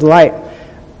burden is light.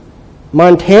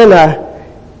 Montana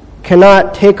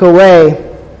cannot take away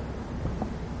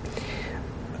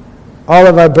all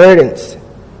of our burdens.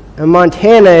 And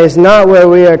Montana is not where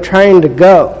we are trying to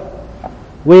go.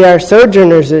 We are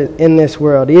sojourners in this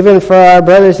world. Even for our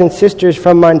brothers and sisters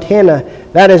from Montana,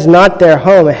 that is not their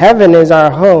home. Heaven is our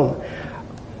home.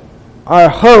 Our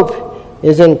hope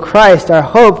is in Christ. Our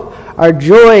hope, our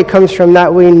joy comes from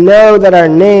that we know that our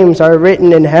names are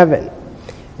written in heaven.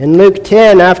 In Luke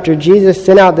 10, after Jesus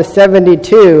sent out the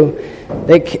 72,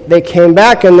 they came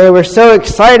back and they were so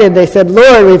excited. They said,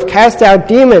 Lord, we've cast out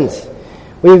demons.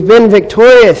 We've been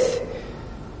victorious.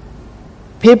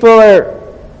 People are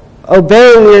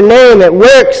obeying your name. It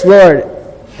works, Lord.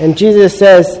 And Jesus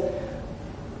says,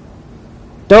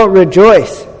 don't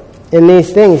rejoice in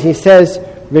these things. He says,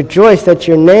 rejoice that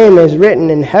your name is written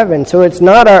in heaven. So it's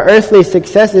not our earthly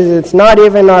successes, it's not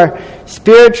even our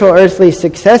spiritual earthly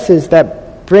successes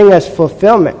that bring us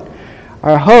fulfillment.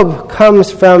 Our hope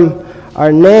comes from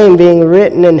our name being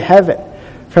written in heaven,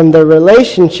 from the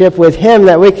relationship with Him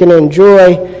that we can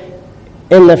enjoy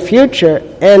in the future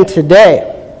and today.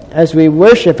 As we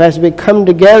worship, as we come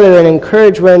together and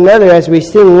encourage one another, as we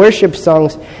sing worship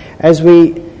songs, as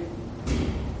we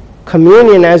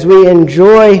communion, as we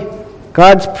enjoy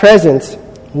God's presence,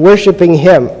 worshiping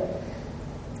Him.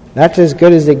 That's as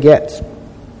good as it gets.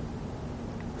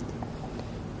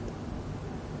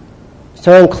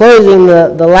 So in closing,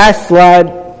 the last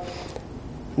slide,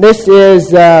 this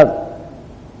is,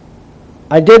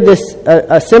 I did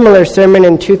a similar sermon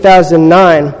in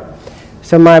 2009.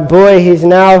 So my boy, he's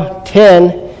now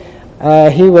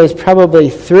 10. He was probably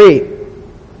 3.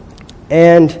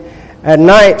 And at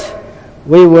night,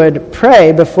 we would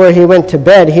pray before he went to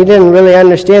bed. He didn't really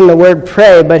understand the word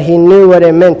pray, but he knew what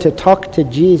it meant to talk to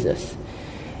Jesus.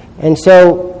 And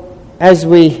so as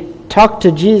we talk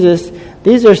to Jesus,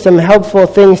 these are some helpful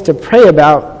things to pray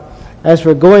about as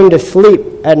we're going to sleep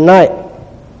at night.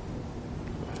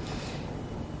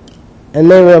 And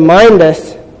they remind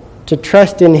us to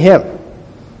trust in Him.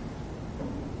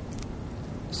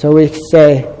 So we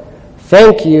say,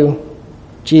 thank you,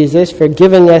 Jesus, for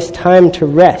giving us time to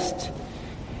rest.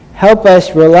 Help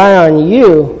us rely on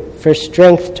you for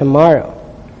strength tomorrow.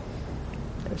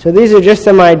 So these are just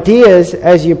some ideas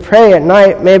as you pray at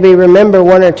night. Maybe remember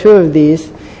one or two of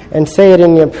these and say it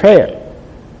in your prayer.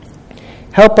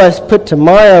 Help us put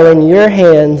tomorrow in your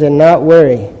hands and not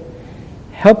worry.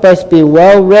 Help us be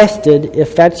well rested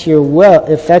if that's your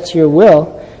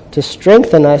will, to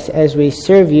strengthen us as we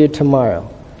serve you tomorrow.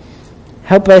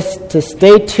 Help us to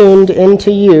stay tuned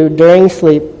into you during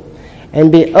sleep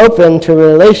and be open to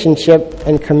relationship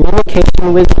and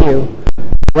communication with you,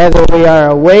 whether we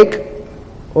are awake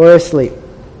or asleep.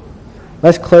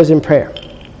 Let's close in prayer.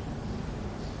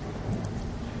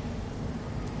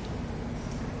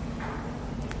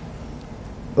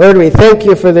 Lord, we thank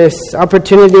you for this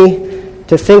opportunity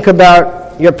to think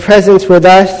about your presence with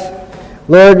us,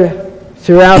 Lord,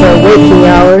 throughout our waking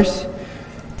hours,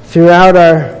 throughout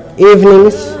our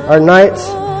evenings, our nights.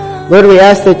 Lord, we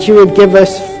ask that you would give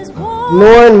us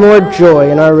more and more joy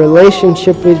in our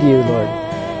relationship with you, Lord,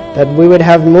 that we would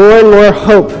have more and more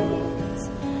hope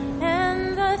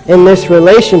in this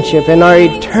relationship, in our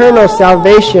eternal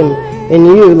salvation in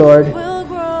you, Lord.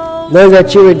 Lord,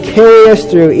 that you would carry us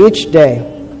through each day.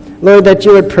 Lord, that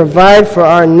you would provide for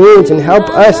our needs and help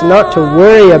us not to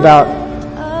worry about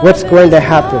what's going to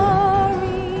happen.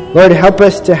 Lord, help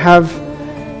us to have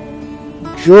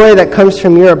joy that comes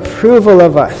from your approval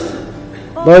of us.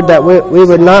 Lord, that we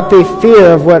would not be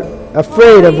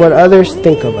afraid of what others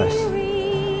think of us.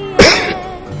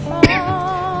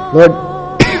 Lord,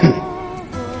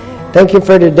 thank you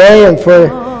for today and for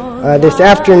this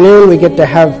afternoon. We get to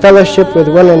have fellowship with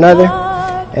one another,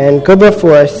 and go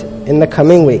before us in the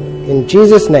coming week. In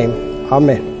Jesus' name,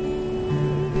 amen.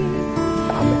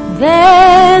 Amen.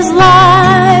 There's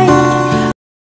light